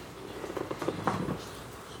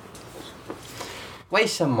为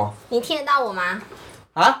什么？你听得到我吗？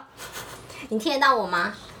啊？你听得到我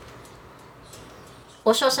吗？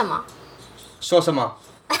我说什么？说什么？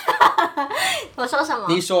我说什么？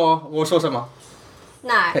你说，我说什么？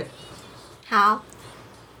那好。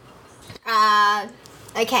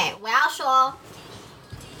OK， 我要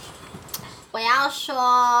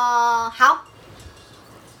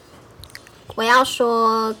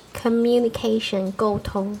说 communication 沟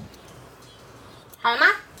通，好了吗？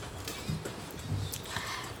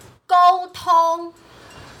沟通。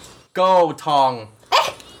沟通。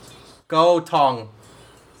沟通。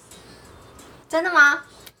真的吗？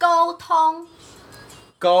沟通。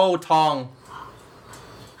沟通。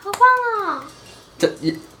好棒啊！这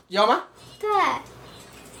有吗？对。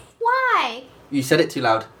Why? You said it too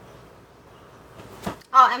loud.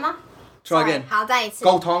 Emma? Try again. 好，再一次。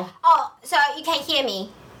沟通。So you can hear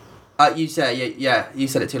me? You said yeah. You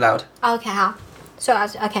said it too loud. OK， 好。So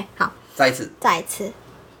OK， 好。再一次。再一次。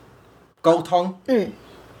沟通。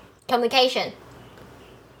Communication.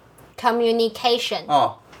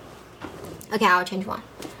 OK, I'll change one.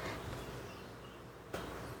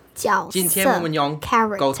 角色。今天我们用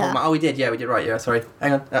沟通吗？ we did. Yeah, we did. Right. Yeah. Sorry.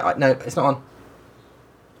 Hang on. No, it's not on.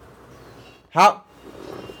 好。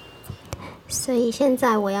所以现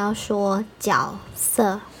在我要说角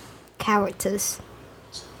色 characters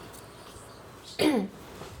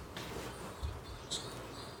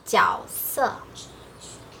角色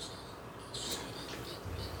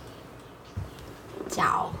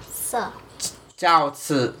角色角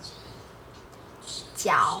色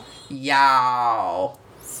角要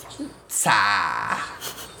擦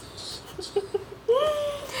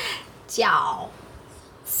角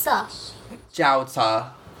色角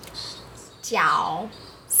色角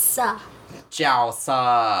色角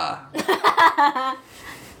色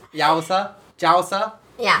角色角色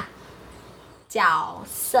Yeah 角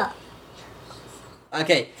色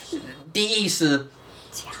OK 第一是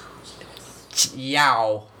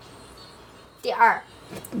要第二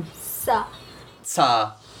色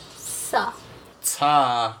色色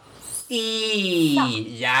色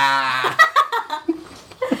一呀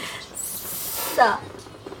色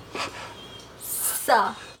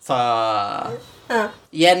色色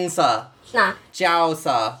颜色那角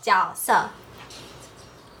色角色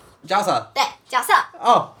角色对角色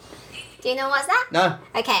Oh Do you know what's that? No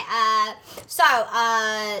Okay, so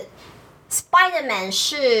Spider-Man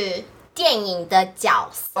是电影的角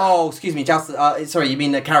色。Oh, excuse me, 角色 sorry, you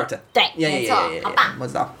mean the character? 对 Yeah, 没 yeah, 错 yeah, yeah, 好棒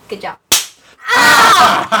What's that? Good job.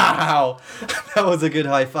 Wow! That was a good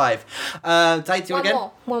high five. Tate, you again?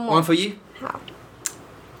 One more. One for you? 好。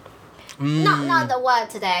Not the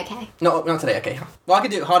word today, okay? No, not today, okay. Well, I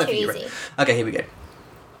can do it harder Too for you. easy. Okay, here we go.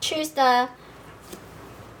 Choose the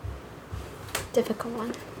difficult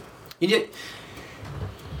one. You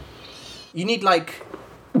need like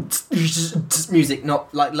music,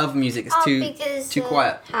 not like love music. It's too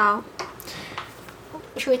quiet. How?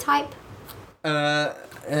 Should we type? Here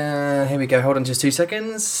we go. Hold on just 2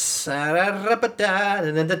 seconds. Just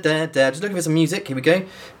looking for some music. Here we go.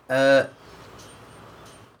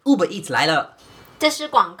 Uber Eats 来了。这是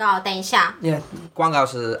广告，等一下。Yeah， 广告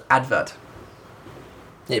是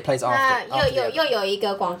advert。It plays after. 又有一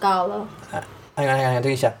个广告了。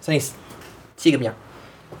等一下，剩7个秒。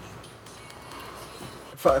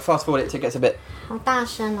Fast forward it, it gets a bit. 好大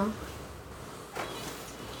声哦。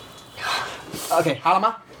Okay， 好了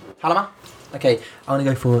吗？Okay, I'm gonna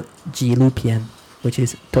go for 纪录片 which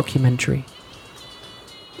is documentary.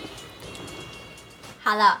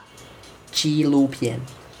 好了。纪录片。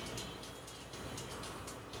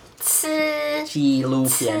纪录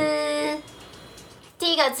片。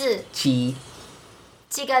第一个字。几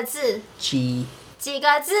个字？几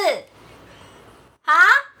个字？啊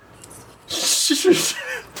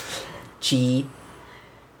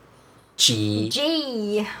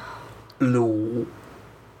？G 撸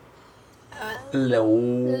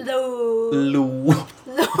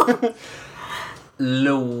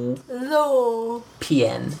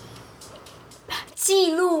片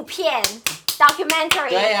纪录片 documentary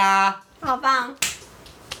对呀，好棒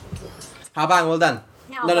well done.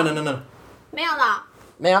 No. 没有了。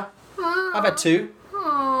没有 I've had 2.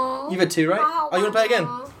 You've had 2, right? Oh, you want to play again?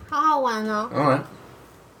 好好玩哦。Alright.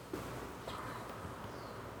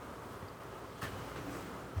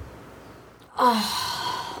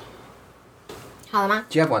 好了吗？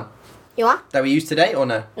 Do you have one? 有啊。 That we used today or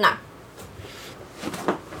no? No.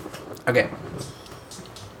 Okay.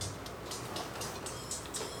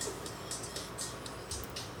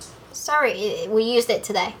 Sorry, we used it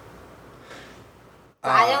today. But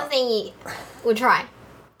I don't think we'll try.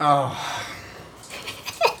 Oh.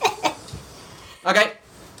 Okay.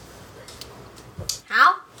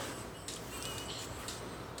 好。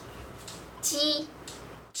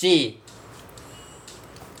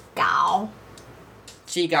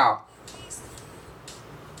鸡稿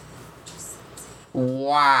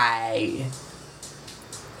Y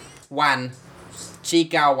วัน鸡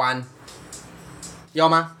稿วัน有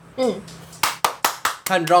吗？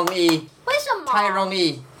很容易。为什么？太容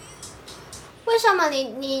易。为什么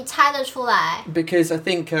你猜得出来？ Because I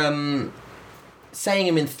think saying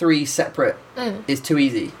them in 3 separate is too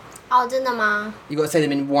easy. 哦，真的吗？ You got to say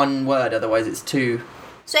them in 1 word, otherwise it's too.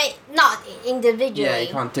 所以 not individually. Yeah,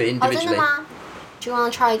 you can't do it 哦，真 individually. 的吗？ Do you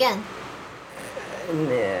want to try again?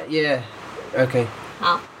 Yeah. Okay.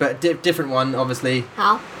 好。 But different one, obviously.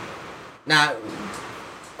 好。那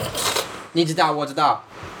你知道，我知道。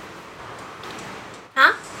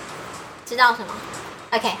啊？知道什么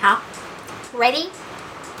 ？OK， 好。Ready？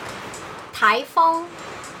 台风。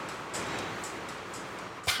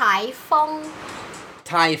台风。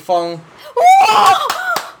台风。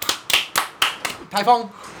台风。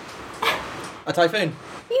A typhoon.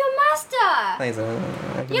 You're a master. Thanks.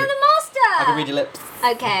 You're the master. I can read your lips.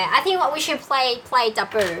 Okay, I think what we should play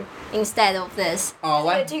Dabu instead of this. Oh,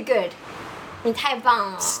 what? You're too good. 你太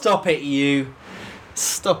棒了。Stop it, you.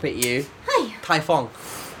 Stop it, you. 哎呀，台风。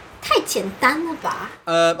太简单了吧？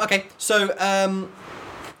 Okay, so are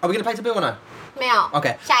we gonna play Taboo or no? 没有。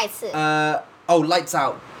Okay. 下一次。Lights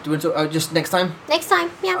out. Do you want to just next time? Next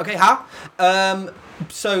time, yeah. Okay, how?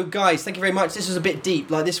 So guys, thank you very much. This was a bit deep.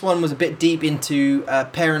 Like this one was a bit deep into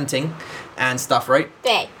parenting and stuff, right?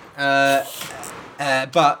 对。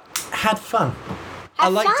 But had fun. I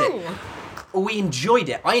Have liked fun. it. We enjoyed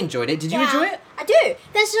it. I enjoyed it. Did you enjoy it? I do.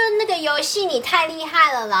 但是那个游戏你太厉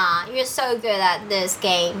害了啦 You're so good at this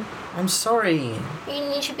game. I'm sorry. You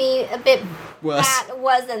need to be a bit Worse.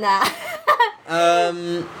 worse than that.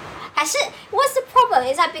 还是 What's the problem?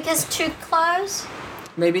 Is that because too close?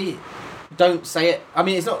 Maybe. Don't say it. I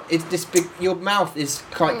mean, it's not. It's this big. Your mouth is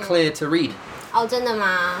quite clear to read. 哦，真的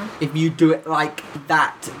吗？ If you do it like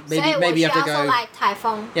that, maybe you have to go. Like 台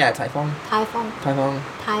风。 Yeah, 台风。台风。台风。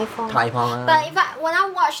台风。台风。But when I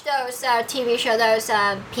watch those TV show, those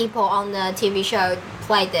people on the TV show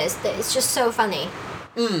play this, it's just so funny.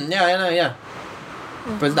 Yeah, I know. Yeah.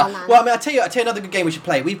 But well, I mean, I'll tell you another good game we should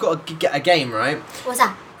play. We've got to get a game, right? What's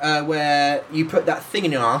that? Where you put that thing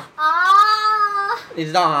in your mouth. 你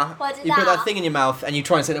知道吗？ You put that thing in your mouth and you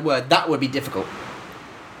try and say the word. That would be difficult.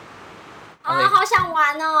 好想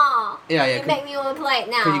玩哦 Yeah. You make me want to play it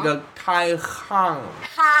now. Could you go 太行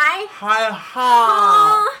Hi.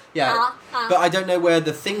 Yeah. But I don't know where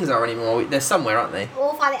the things are anymore. They're somewhere, aren't they?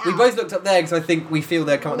 We'll find it out. We both looked up there because I think we feel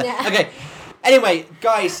they're coming there. Yeah. Okay. Anyway,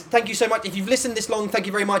 guys, thank you so much. If you've listened this long, thank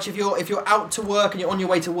you very much. If you're out to work and you're on your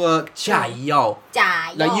way to work, 加油.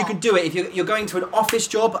 加油 Like you can do it. If you're going to an office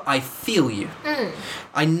job, I feel you.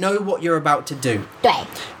 I know what you're about to do. 对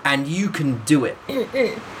And you can do it.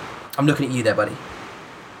 I'm looking at you there, buddy.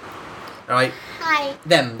 All right? Hi.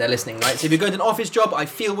 Them, they're listening, right? So if you're going to an office job, I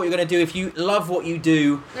feel what you're going to do. If you love what you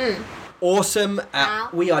do, awesome.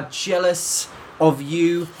 We are jealous of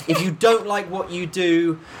you. If you don't like what you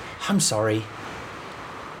do, I'm sorry.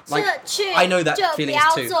 Like, I know that feeling too. 就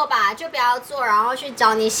不要做吧，就不要做，然后去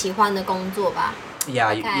找你喜欢的工作吧。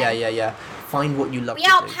Yeah. Find what you love to do. 不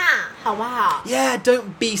要怕，好不好？ Yeah,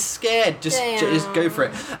 don't be scared. Just go for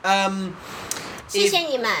it. 谢谢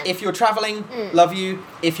你们。 If you're traveling, love you.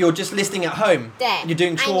 If you're just listening at home, 对 you're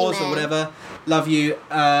doing chores or whatever, love you.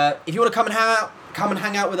 If you want to come and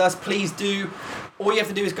hang out with us, please do. All you have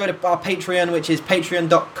to do is go to our Patreon, which is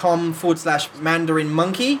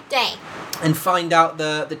patreon.com/mandarinmonkey. 对。 And find out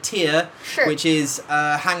the tier, which is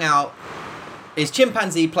Hangout, is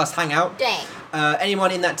Chimpanzee plus Hangout. 对。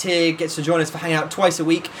 Anyone in that tier gets to join us for Hangout twice a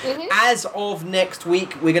week. As of next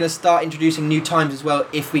week, we're going to start introducing new times as well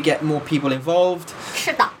if we get more people involved.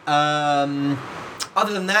 是的。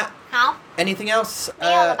 Other than that, 好。 anything else? 没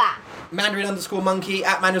有了吧？ Mandarin_monkey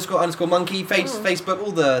at Mandarin_monkey Facebook,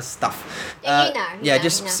 all the stuff.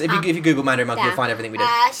 If you Google Mandarin Monkey, you'll find everything we do.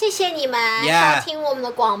 谢谢你们收听我们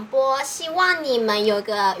的广播，希望你们有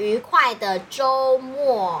个愉快的周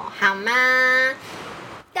末，好吗？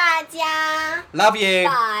大家 Love you.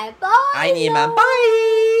 拜拜，爱你们，拜。